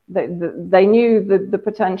 Mm. They knew that the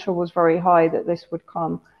potential was very high that this would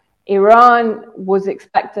come. Iran was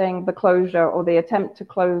expecting the closure or the attempt to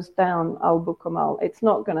close down Al-Bukamal. It's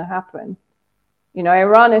not going to happen. You know,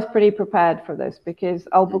 Iran is pretty prepared for this because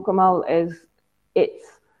Al-Bukamal is its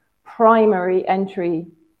primary entry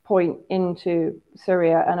point into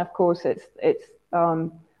Syria, and of course, it's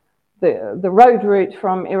the road route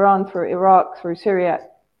from Iran through Iraq through Syria,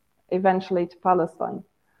 eventually to Palestine.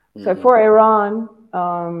 Mm-hmm. So for Iran,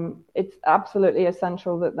 it's absolutely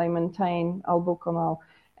essential that they maintain Al-Bukamal.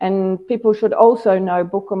 And people should also know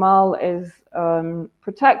Bukamal is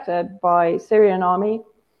protected by Syrian army,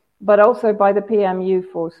 but also by the PMU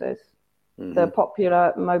forces, mm-hmm. the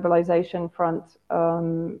Popular Mobilization Front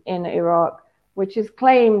in Iraq, which is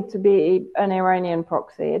claimed to be an Iranian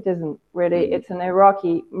proxy. It isn't really. Mm-hmm. It's an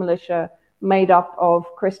Iraqi militia made up of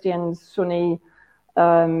Christians, Sunni,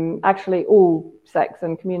 actually all sects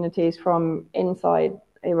and communities from inside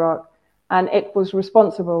Iraq. And it was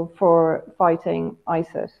responsible for fighting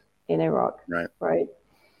ISIS in Iraq. Right.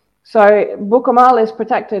 So Bukamal is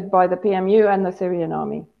protected by the PMU and the Syrian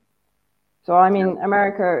army. So, I mean,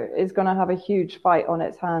 America is going to have a huge fight on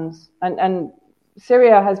its hands. And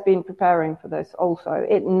Syria has been preparing for this also.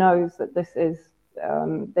 It knows that this is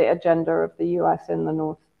the agenda of the US in the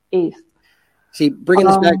northeast. See, bringing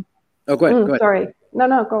this back. Oh, go ahead. Sorry.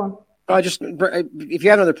 No, go on. If you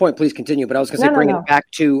have another point, please continue. But I was going to say, bringing it back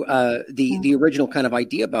to the original kind of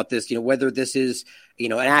idea about this, you know, whether this is, you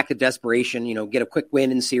know, an act of desperation, you know, get a quick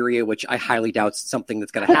win in Syria, which I highly doubt is something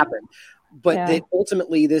that's going to happen. But that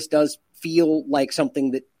ultimately this does feel like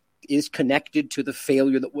something that is connected to the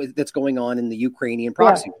failure that's going on in the Ukrainian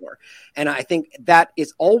proxy war. And I think that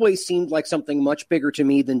it's always seemed like something much bigger to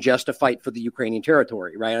me than just a fight for the Ukrainian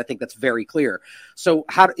territory, right? I think that's very clear. So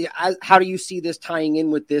how do you see this tying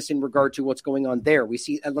in with this in regard to what's going on there? We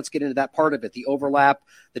see, and let's get into that part of it, the overlap,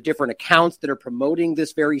 the different accounts that are promoting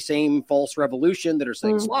this very same false revolution that are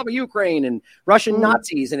saying Slava Ukraine and Russian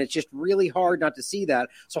Nazis, and it's just really hard not to see that.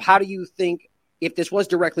 So how do you think, if this was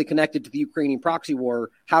directly connected to the Ukrainian proxy war,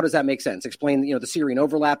 how does that make sense? Explain, you know, the Syrian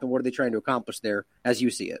overlap and what are they trying to accomplish there as you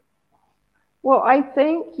see it? Well, I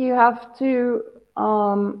think you have to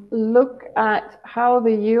look at how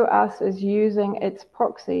the US is using its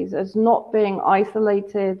proxies as not being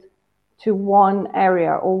isolated to one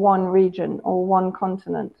area or one region or one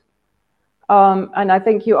continent. And I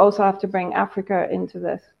think you also have to bring Africa into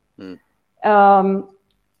this.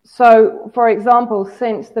 So, for example,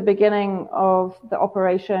 since the beginning of the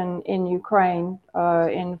operation in Ukraine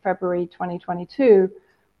in February 2022,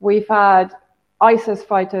 we've had ISIS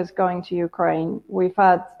fighters going to Ukraine. We've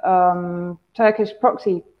had Turkish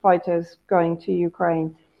proxy fighters going to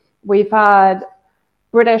Ukraine. We've had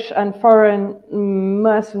British and foreign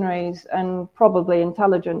mercenaries and probably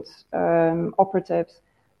intelligence operatives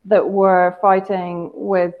that were fighting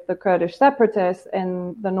with the Kurdish separatists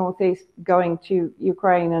in the northeast going to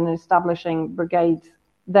Ukraine and establishing brigades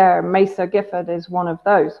there. Mesa Gifford is one of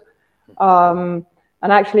those.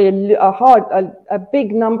 And actually a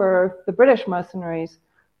big number of the British mercenaries,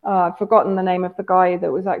 I've forgotten the name of the guy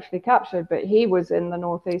that was actually captured, but he was in the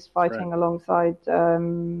northeast fighting alongside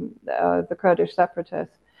the Kurdish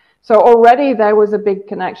separatists. So already there was a big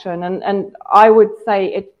connection. And I would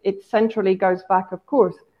say it centrally goes back, of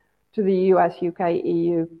course, to the US, UK,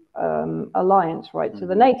 EU alliance, right? To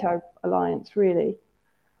the NATO alliance, really.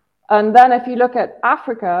 And then if you look at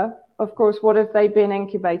Africa, of course, what have they been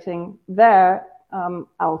incubating there?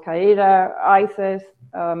 Al-Qaeda, ISIS,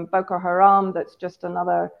 Boko Haram, that's just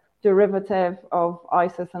another derivative of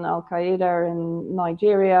ISIS and Al-Qaeda in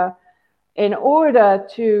Nigeria, in order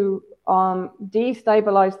to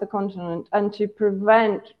destabilize the continent and to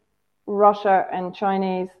prevent Russia and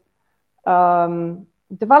Chinese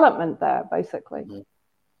development there, basically.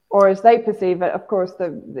 or as they perceive it, of course,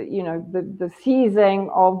 the seizing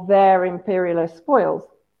of their imperialist spoils.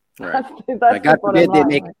 Right. That's God the bottom forbid they line,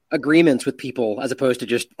 make right? agreements with people as opposed to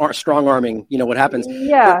just strong arming, what happens.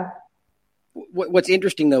 Yeah. What's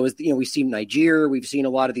interesting though is, we've seen Niger, we've seen a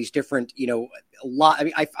lot of these different, a lot. I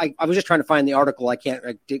mean, I was just trying to find the article. I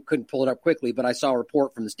couldn't pull it up quickly, but I saw a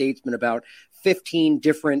report from the Statesman about 15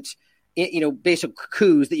 different, basic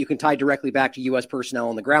coups that you can tie directly back to U.S. personnel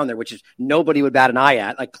on the ground there, which is nobody would bat an eye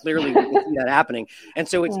at. Like clearly we can see that happening. And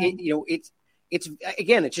so it's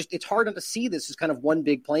again, it's hard not to see this as kind of one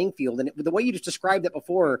big playing field. And the way you just described it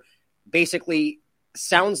before, basically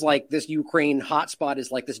sounds like this Ukraine hotspot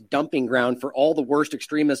is like this dumping ground for all the worst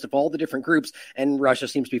extremists of all the different groups, and Russia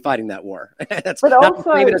seems to be fighting that war. That's but not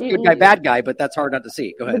also, to as good guy, bad guy, but that's hard not to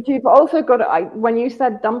see. Go ahead. But you've also got when you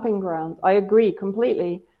said dumping ground, I agree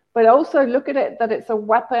completely. But also look at it that it's a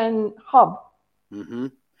weapon hub. Mm-hmm.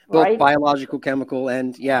 Both right? Biological, chemical,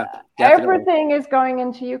 and everything is going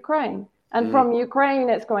into Ukraine, and from Ukraine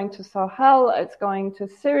it's going to Sahel, it's going to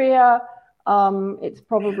Syria. It's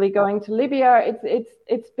probably going to Libya.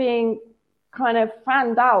 It's being kind of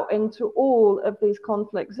fanned out into all of these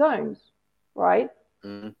conflict zones, right?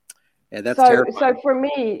 Mm-hmm. Yeah, that's terrifying. So for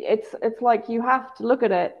me, it's like you have to look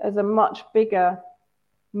at it as a much bigger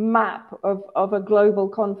map of a global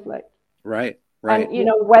conflict, right? And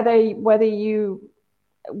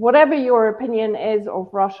whatever your opinion is of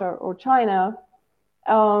Russia or China,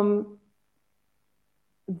 the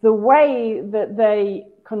way that they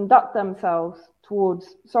conduct themselves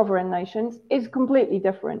towards sovereign nations is completely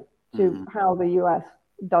different to how the US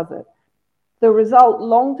does it. The result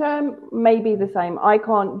long term may be the same. I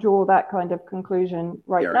can't draw that kind of conclusion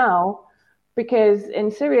right now, because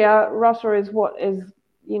in Syria, Russia is what is,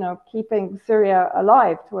 keeping Syria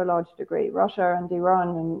alive to a large degree, Russia and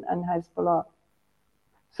Iran and Hezbollah.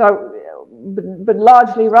 So, but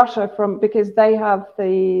largely Russia because they have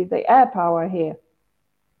the air power here.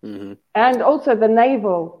 Mm-hmm. And also the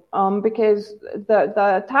naval, because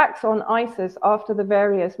the attacks on ISIS after the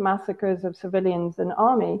various massacres of civilians and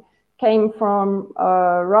army came from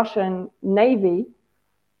Russian Navy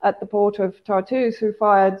at the port of Tartus, who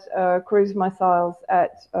fired cruise missiles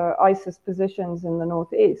at ISIS positions in the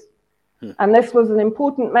northeast. And this was an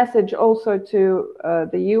important message also to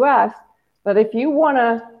the US, that if you want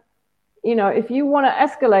to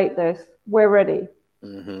escalate this, we're ready.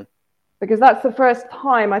 Mm-hmm. Because that's the first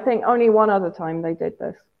time, I think only one other time they did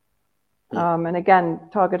this. And again,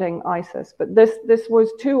 targeting ISIS. But this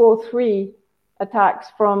was 2 or 3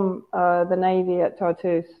 attacks from the Navy at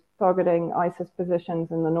Tartus, targeting ISIS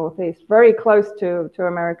positions in the northeast, very close to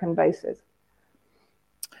American bases.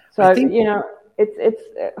 So,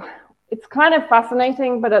 it's kind of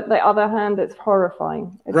fascinating, but at the other hand, it's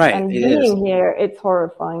horrifying. And being here, it's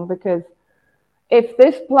horrifying, because if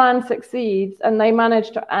this plan succeeds and they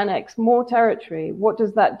manage to annex more territory, what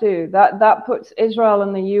does that do? That puts Israel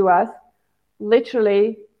and the US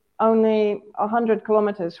literally only 100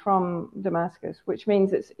 kilometers from Damascus, which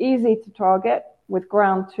means it's easy to target with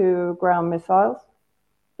ground-to-ground missiles.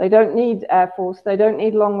 They don't need air force. They don't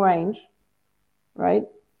need long range, right?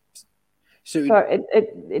 So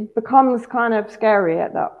it becomes kind of scary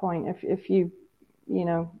at that point if you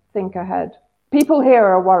think ahead. People here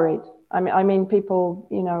are worried. I mean, people,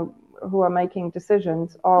 who are making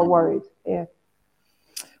decisions are worried. Yeah.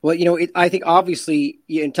 Well, I think obviously,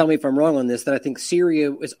 and tell me if I'm wrong on this, that I think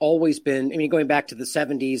Syria has always been, going back to the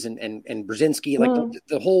 70s and Brzezinski, like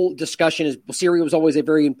the whole discussion is Syria was always a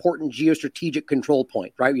very important geostrategic control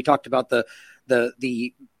point, right? We talked about the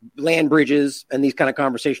land bridges and these kind of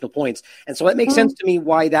conversational points. And so it makes sense to me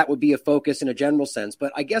why that would be a focus in a general sense.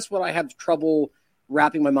 But I guess what I have trouble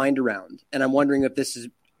wrapping my mind around, and I'm wondering if this is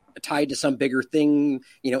tied to some bigger thing,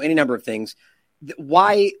 any number of things,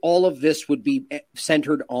 why all of this would be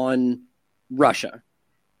centered on Russia.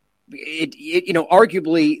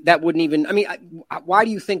 Arguably that wouldn't even, why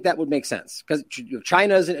do you think that would make sense? Because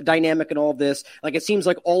China is a dynamic in all of this. Like, it seems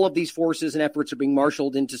like all of these forces and efforts are being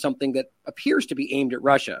marshaled into something that appears to be aimed at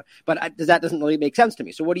Russia, but that doesn't really make sense to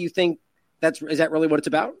me. So what do you think is that really what it's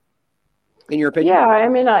about, in your opinion? Yeah,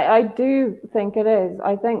 I do think it is.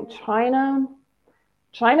 I think China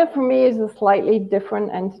for me is a slightly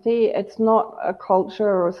different entity. It's not a culture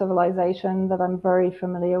or a civilization that I'm very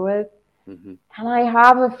familiar with. Mm-hmm. And I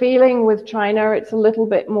have a feeling with China, it's a little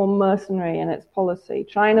bit more mercenary in its policy.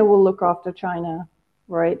 China will look after China,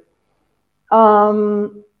 right?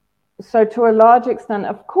 So to a large extent,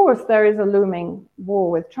 of course, there is a looming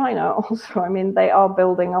war with China also. They are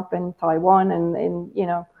building up in Taiwan and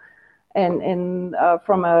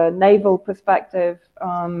from a naval perspective.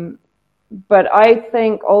 But I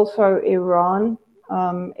think also Iran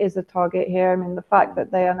is a target here. I mean, the fact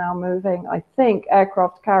that they are now moving, I think,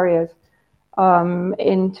 aircraft carriers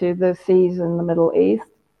into the seas in the Middle East.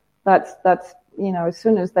 That's as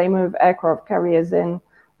soon as they move aircraft carriers in,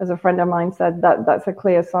 as a friend of mine said, that's a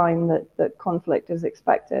clear sign that conflict is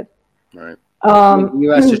expected. Right. The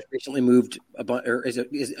U.S. just recently moved, is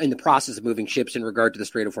in the process of moving ships in regard to the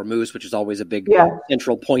Strait of Hormuz, which is always a big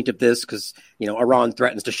central point of this because, Iran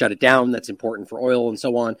threatens to shut it down. That's important for oil and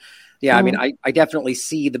so on. Yeah, I mean, I definitely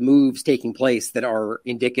see the moves taking place that are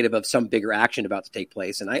indicative of some bigger action about to take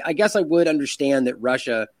place. And I guess I would understand that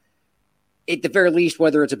Russia, at the very least,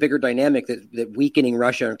 whether it's a bigger dynamic that weakening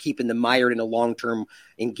Russia and keeping them mired in a long-term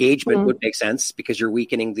engagement would make sense because you're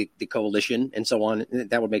weakening the coalition and so on.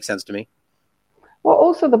 That would make sense to me. Well,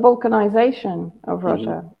 also the Balkanization of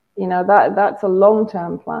Russia, that's a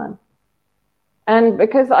long-term plan. And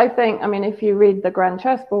because I think, if you read the Grand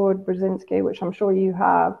Chessboard, Brzezinski, which I'm sure you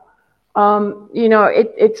have,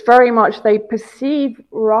 it's very much they perceive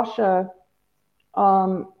Russia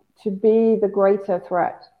to be the greater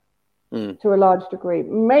threat to a large degree.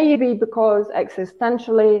 Maybe because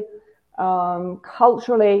existentially,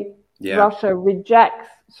 culturally, Russia rejects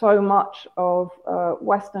so much of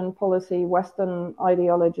Western policy, Western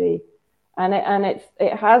ideology, and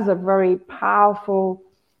it has a very powerful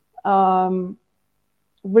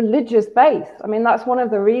religious base. I mean, that's one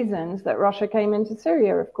of the reasons that Russia came into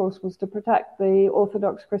Syria, of course, was to protect the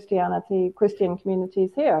Orthodox Christian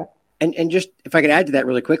communities here. And just if I could add to that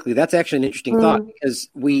really quickly, that's actually an interesting thought because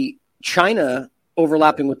China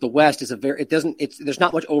overlapping with the West is there's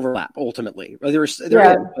not much overlap ultimately. There is,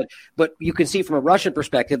 but you can see from a Russian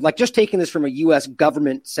perspective, like just taking this from a U.S.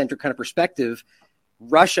 government-centered kind of perspective,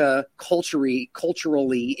 Russia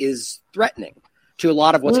culturally is threatening to a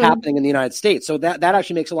lot of what's happening in the United States. So that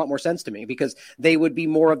actually makes a lot more sense to me because they would be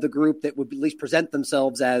more of the group that would at least present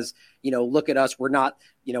themselves as, look at us. We're not,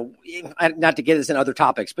 not to get us in other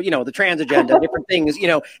topics, but, the trans agenda, different things,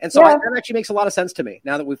 and so that actually makes a lot of sense to me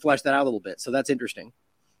now that we've fleshed that out a little bit. So that's interesting.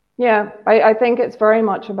 Yeah, I think it's very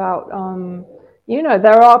much about,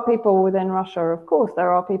 there are people within Russia, of course,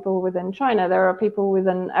 there are people within China, there are people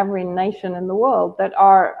within every nation in the world that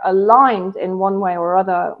are aligned in one way or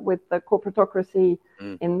other with the corporatocracy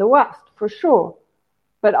in the West, for sure.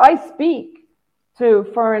 But I speak to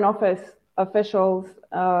Foreign Office officials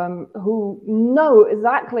who know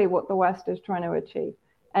exactly what the West is trying to achieve.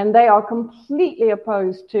 And they are completely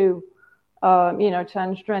opposed to,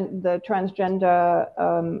 the transgender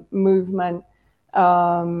movement,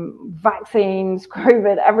 vaccines,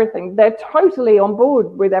 COVID, everything. They're totally on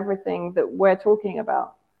board with everything that we're talking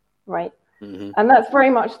about, right? And that's very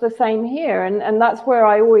much the same here. And that's where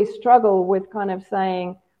I always struggle with kind of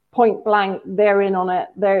saying point blank, they're in on it.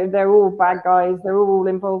 They're all bad guys. They're all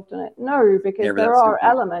involved in it. No, because there are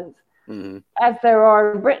elements, as there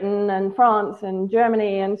are in Britain and France and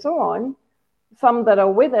Germany and so on, some that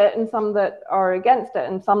are with it and some that are against it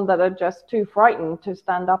and some that are just too frightened to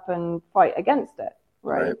stand up and fight against it,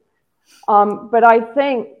 right? But I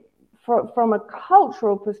think from a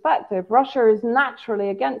cultural perspective, Russia is naturally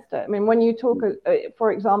against it. I mean, when you talk,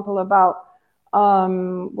 for example, about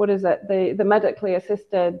the medically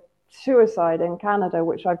assisted suicide in Canada,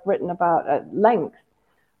 which I've written about at length,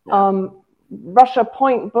 Russia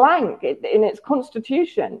point blank, in its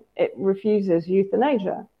constitution, it refuses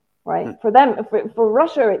euthanasia. Right. For them, for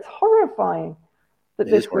Russia, it's horrifying that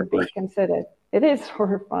this would be considered. It is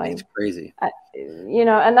horrifying. It's crazy.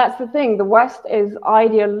 And that's the thing. The West is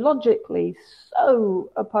ideologically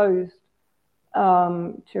so opposed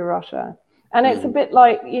to Russia. And it's a bit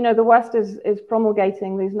like, the West is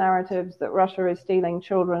promulgating these narratives that Russia is stealing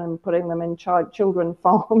children and putting them in children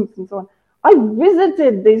farms and so on. I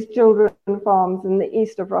visited these children farms in the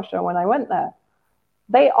east of Russia when I went there.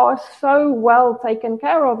 They are so well taken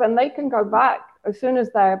care of, and they can go back as soon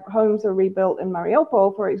as their homes are rebuilt in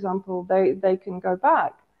Mariupol, for example. They can go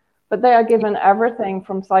back, but they are given everything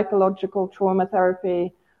from psychological trauma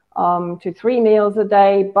therapy to 3 meals a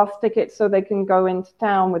day, bus tickets so they can go into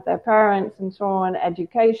town with their parents and so on,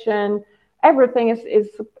 education. Everything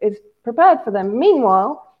is prepared for them.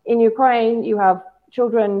 Meanwhile, in Ukraine, you have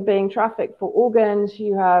children being trafficked for organs.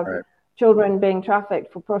 You have children being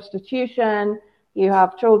trafficked for prostitution. You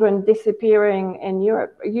have children disappearing in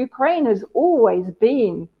Europe. Ukraine has always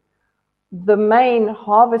been the main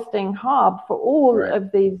harvesting hub for all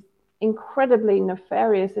of these incredibly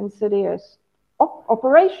nefarious, insidious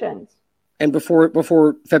operations. And before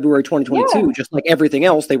February 2022, just like everything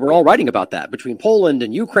else, they were all writing about that between Poland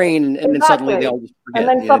and Ukraine, and then suddenly they all just forget. And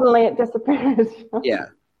then suddenly it disappears. Yeah.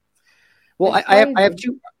 Well,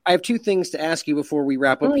 I have two things to ask you before we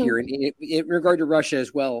wrap up here, in regard to Russia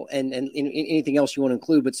as well, and anything else you want to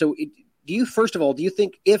include. But so, do you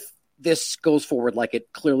think if this goes forward like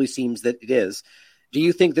it clearly seems that it is, do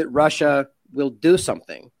you think that Russia will do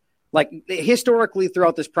something? Like historically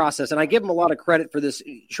throughout this process, and I give them a lot of credit for this,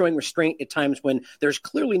 showing restraint at times when there's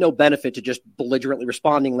clearly no benefit to just belligerently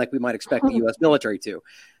responding like we might expect the U.S. military to.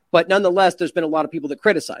 But nonetheless, there's been a lot of people that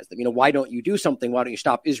criticize them. Why don't you do something? Why don't you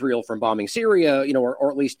stop Israel from bombing Syria?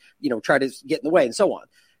 Or at least, try to get in the way and so on.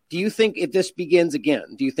 Do you think if this begins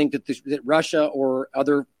again, do you think that Russia or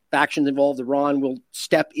other factions involved, Iran, will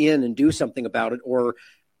step in and do something about it? Or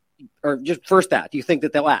just first that, do you think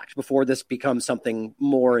that they'll act before this becomes something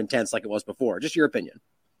more intense like it was before? Just your opinion.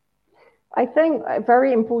 I think a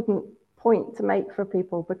very important point to make for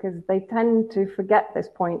people, because they tend to forget this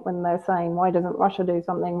point when they're saying, why doesn't Russia do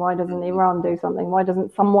something? Why doesn't Iran do something? Why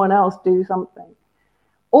doesn't someone else do something?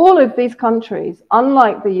 All of these countries,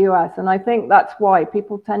 unlike the US, and I think that's why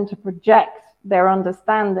people tend to project their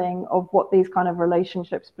understanding of what these kind of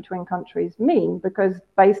relationships between countries mean, because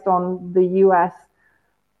based on the US,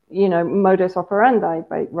 modus operandi,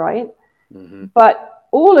 right? Mm-hmm. But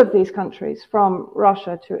all of these countries, from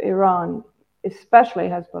Russia to Iran, especially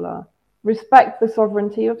Hezbollah, respect the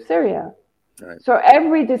sovereignty of Syria. Right. So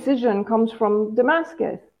every decision comes from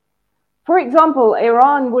Damascus. For example,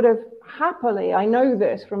 Iran would have happily, I know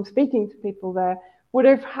this from speaking to people there, would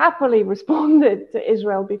have happily responded to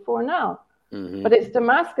Israel before now. Mm-hmm. But it's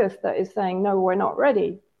Damascus that is saying, no, we're not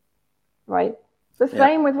ready, right? The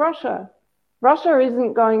same with Russia. Russia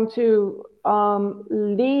isn't going to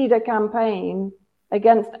lead a campaign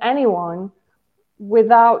against anyone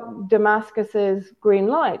without Damascus's green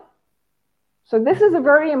light. So this is a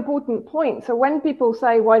very important point. So when people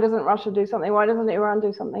say, why doesn't Russia do something? Why doesn't Iran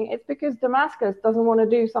do something? It's because Damascus doesn't want to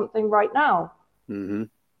do something right now. Mm-hmm.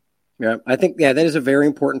 Yeah, I think, that is a very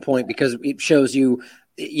important point, because it shows you,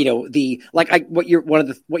 what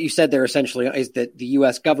you said there essentially is that the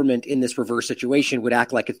U.S. government in this reverse situation would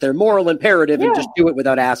act like it's their moral imperative and just do it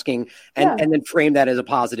without asking, and then frame that as a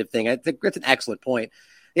positive thing. I think that's an excellent point.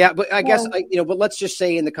 Yeah, but I guess, but let's just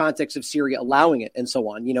say in the context of Syria allowing it and so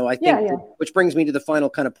on, I think, which brings me to the final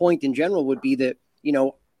kind of point in general would be that,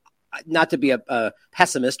 not to be a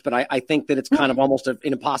pessimist, but I think that it's kind of almost an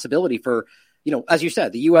impossibility for, as you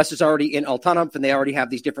said, the U.S. is already in Al-Tanf, and they already have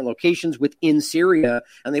these different locations within Syria,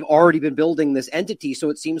 and they've already been building this entity.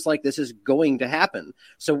 So it seems like this is going to happen.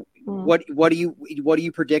 So what do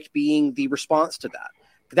you predict being the response to that?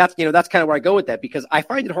 That's kind of where I go with that, because I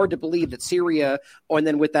find it hard to believe that Syria, and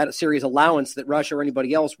then with that Syria's allowance, that Russia or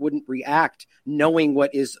anybody else wouldn't react knowing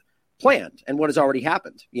what is planned and what has already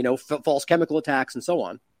happened, false chemical attacks and so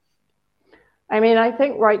on. I mean, I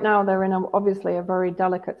think right now they're in obviously a very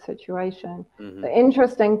delicate situation. Mm-hmm. The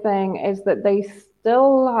interesting thing is that they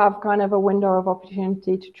still have kind of a window of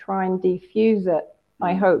opportunity to try and defuse it,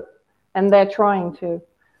 I hope. And they're trying to.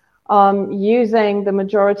 Using the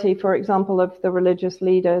majority, for example, of the religious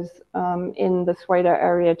leaders in the Sweda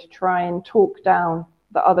area to try and talk down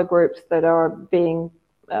the other groups that are being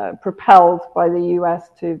propelled by the US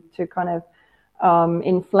to kind of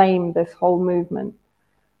inflame this whole movement.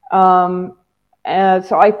 So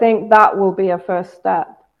I think that will be a first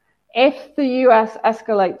step. If the US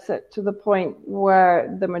escalates it to the point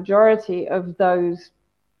where the majority of those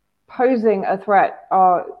posing a threat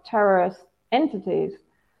are terrorist entities,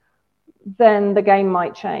 then the game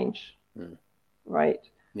might change, right?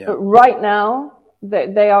 Yeah. But right now,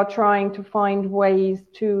 they are trying to find ways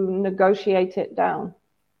to negotiate it down.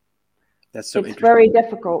 That's so it's very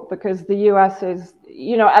difficult, because the US is,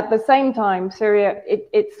 at the same time, Syria,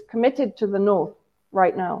 it's committed to the north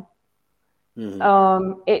right now.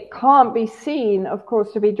 Mm-hmm. It can't be seen, of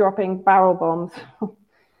course, to be dropping barrel bombs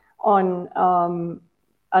on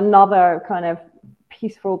another kind of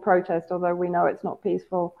peaceful protest, although we know it's not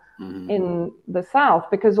peaceful. Mm-hmm. In the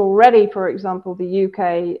south, because already, for example, the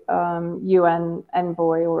UK UN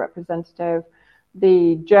envoy or representative,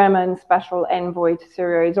 the German special envoy to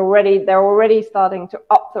Syria they're already starting to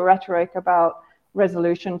up the rhetoric about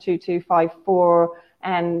Resolution 2254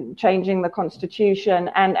 and changing the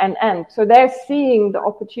constitution and so they're seeing the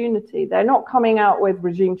opportunity. They're not coming out with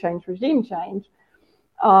regime change.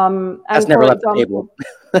 That's never left the table.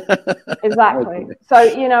 Exactly. So,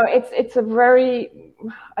 it's a very,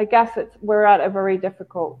 I guess we're at a very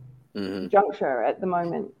difficult juncture at the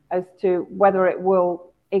moment as to whether it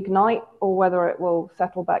will ignite or whether it will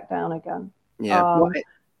settle back down again. Yeah.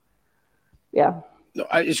 Yeah. No,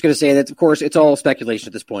 I was just going to say that, of course, it's all speculation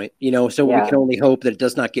at this point, so we can only hope that it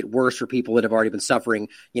does not get worse for people that have already been suffering,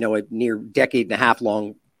 a near decade and a half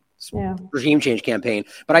long regime change campaign.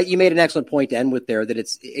 But you made an excellent point to end with there, that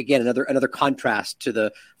it's, again, another contrast to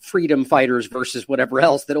the freedom fighters versus whatever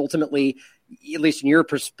else, that ultimately, at least in your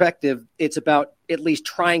perspective, it's about at least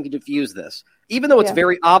trying to diffuse this. Even though it's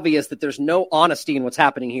very obvious that there's no honesty in what's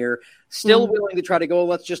happening here, still willing to try to go,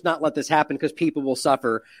 let's just not let this happen because people will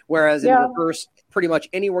suffer. Whereas in reverse, pretty much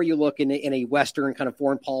anywhere you look in a Western kind of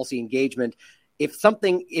foreign policy engagement, if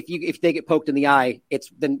they get poked in the eye,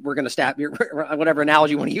 then we're going to stab your, whatever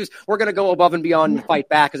analogy you want to use. We're going to go above and beyond and fight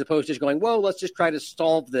back, as opposed to just going, whoa, let's just try to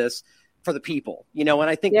solve this for the people, And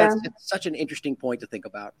I think that's such an interesting point to think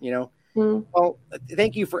about, Well,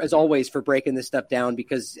 thank you as always, for breaking this stuff down,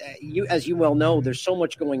 because as you well know, there's so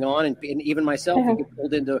much going on, and even myself, I get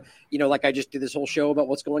pulled into, like I just did this whole show about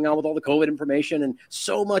what's going on with all the COVID information, and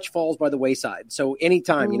so much falls by the wayside. So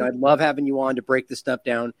anytime, I'd love having you on to break this stuff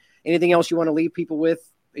down. Anything else you want to leave people with?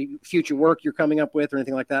 Future work you're coming up with, or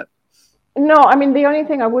anything like that? No, I mean, the only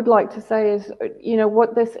thing I would like to say is,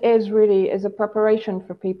 what this is really is a preparation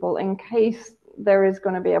for people in case there is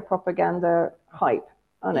going to be a propaganda hype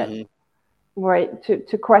on it, right?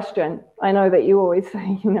 To question. I know that you always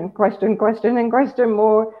say, question and question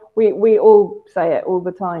more. We all say it all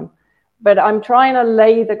the time. But I'm trying to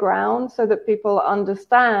lay the ground so that people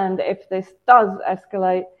understand, if this does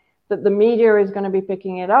escalate, that the media is going to be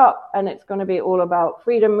picking it up, and it's going to be all about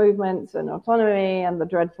freedom movements and autonomy and the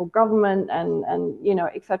dreadful government and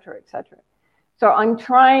et cetera, et cetera. So I'm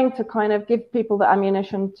trying to kind of give people the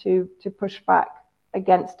ammunition to push back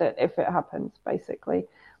against it if it happens, basically.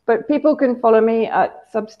 But people can follow me at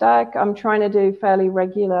Substack. I'm trying to do fairly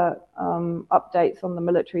regular updates on the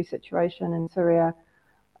military situation in Syria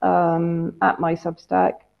at my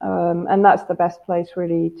Substack. And that's the best place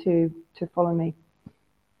really to follow me.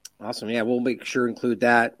 Awesome. Yeah, we'll make sure to include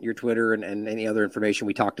that, your Twitter, and any other information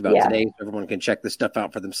we talked about today, so everyone can check this stuff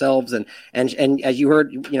out for themselves. And as you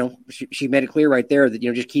heard, she made it clear right there that,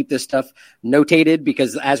 just keep this stuff notated,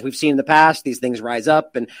 because as we've seen in the past, these things rise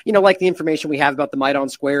up. And, like the information we have about the Maidan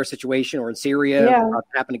Square situation, or in Syria, about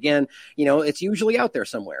to happen again, it's usually out there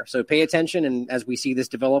somewhere. So pay attention. And as we see this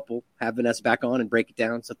develop, we'll have Vanessa back on and break it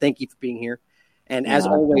down. So thank you for being here. And as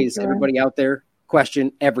always, everybody out there,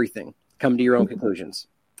 question everything. Come to your own conclusions.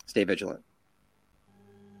 Stay vigilant.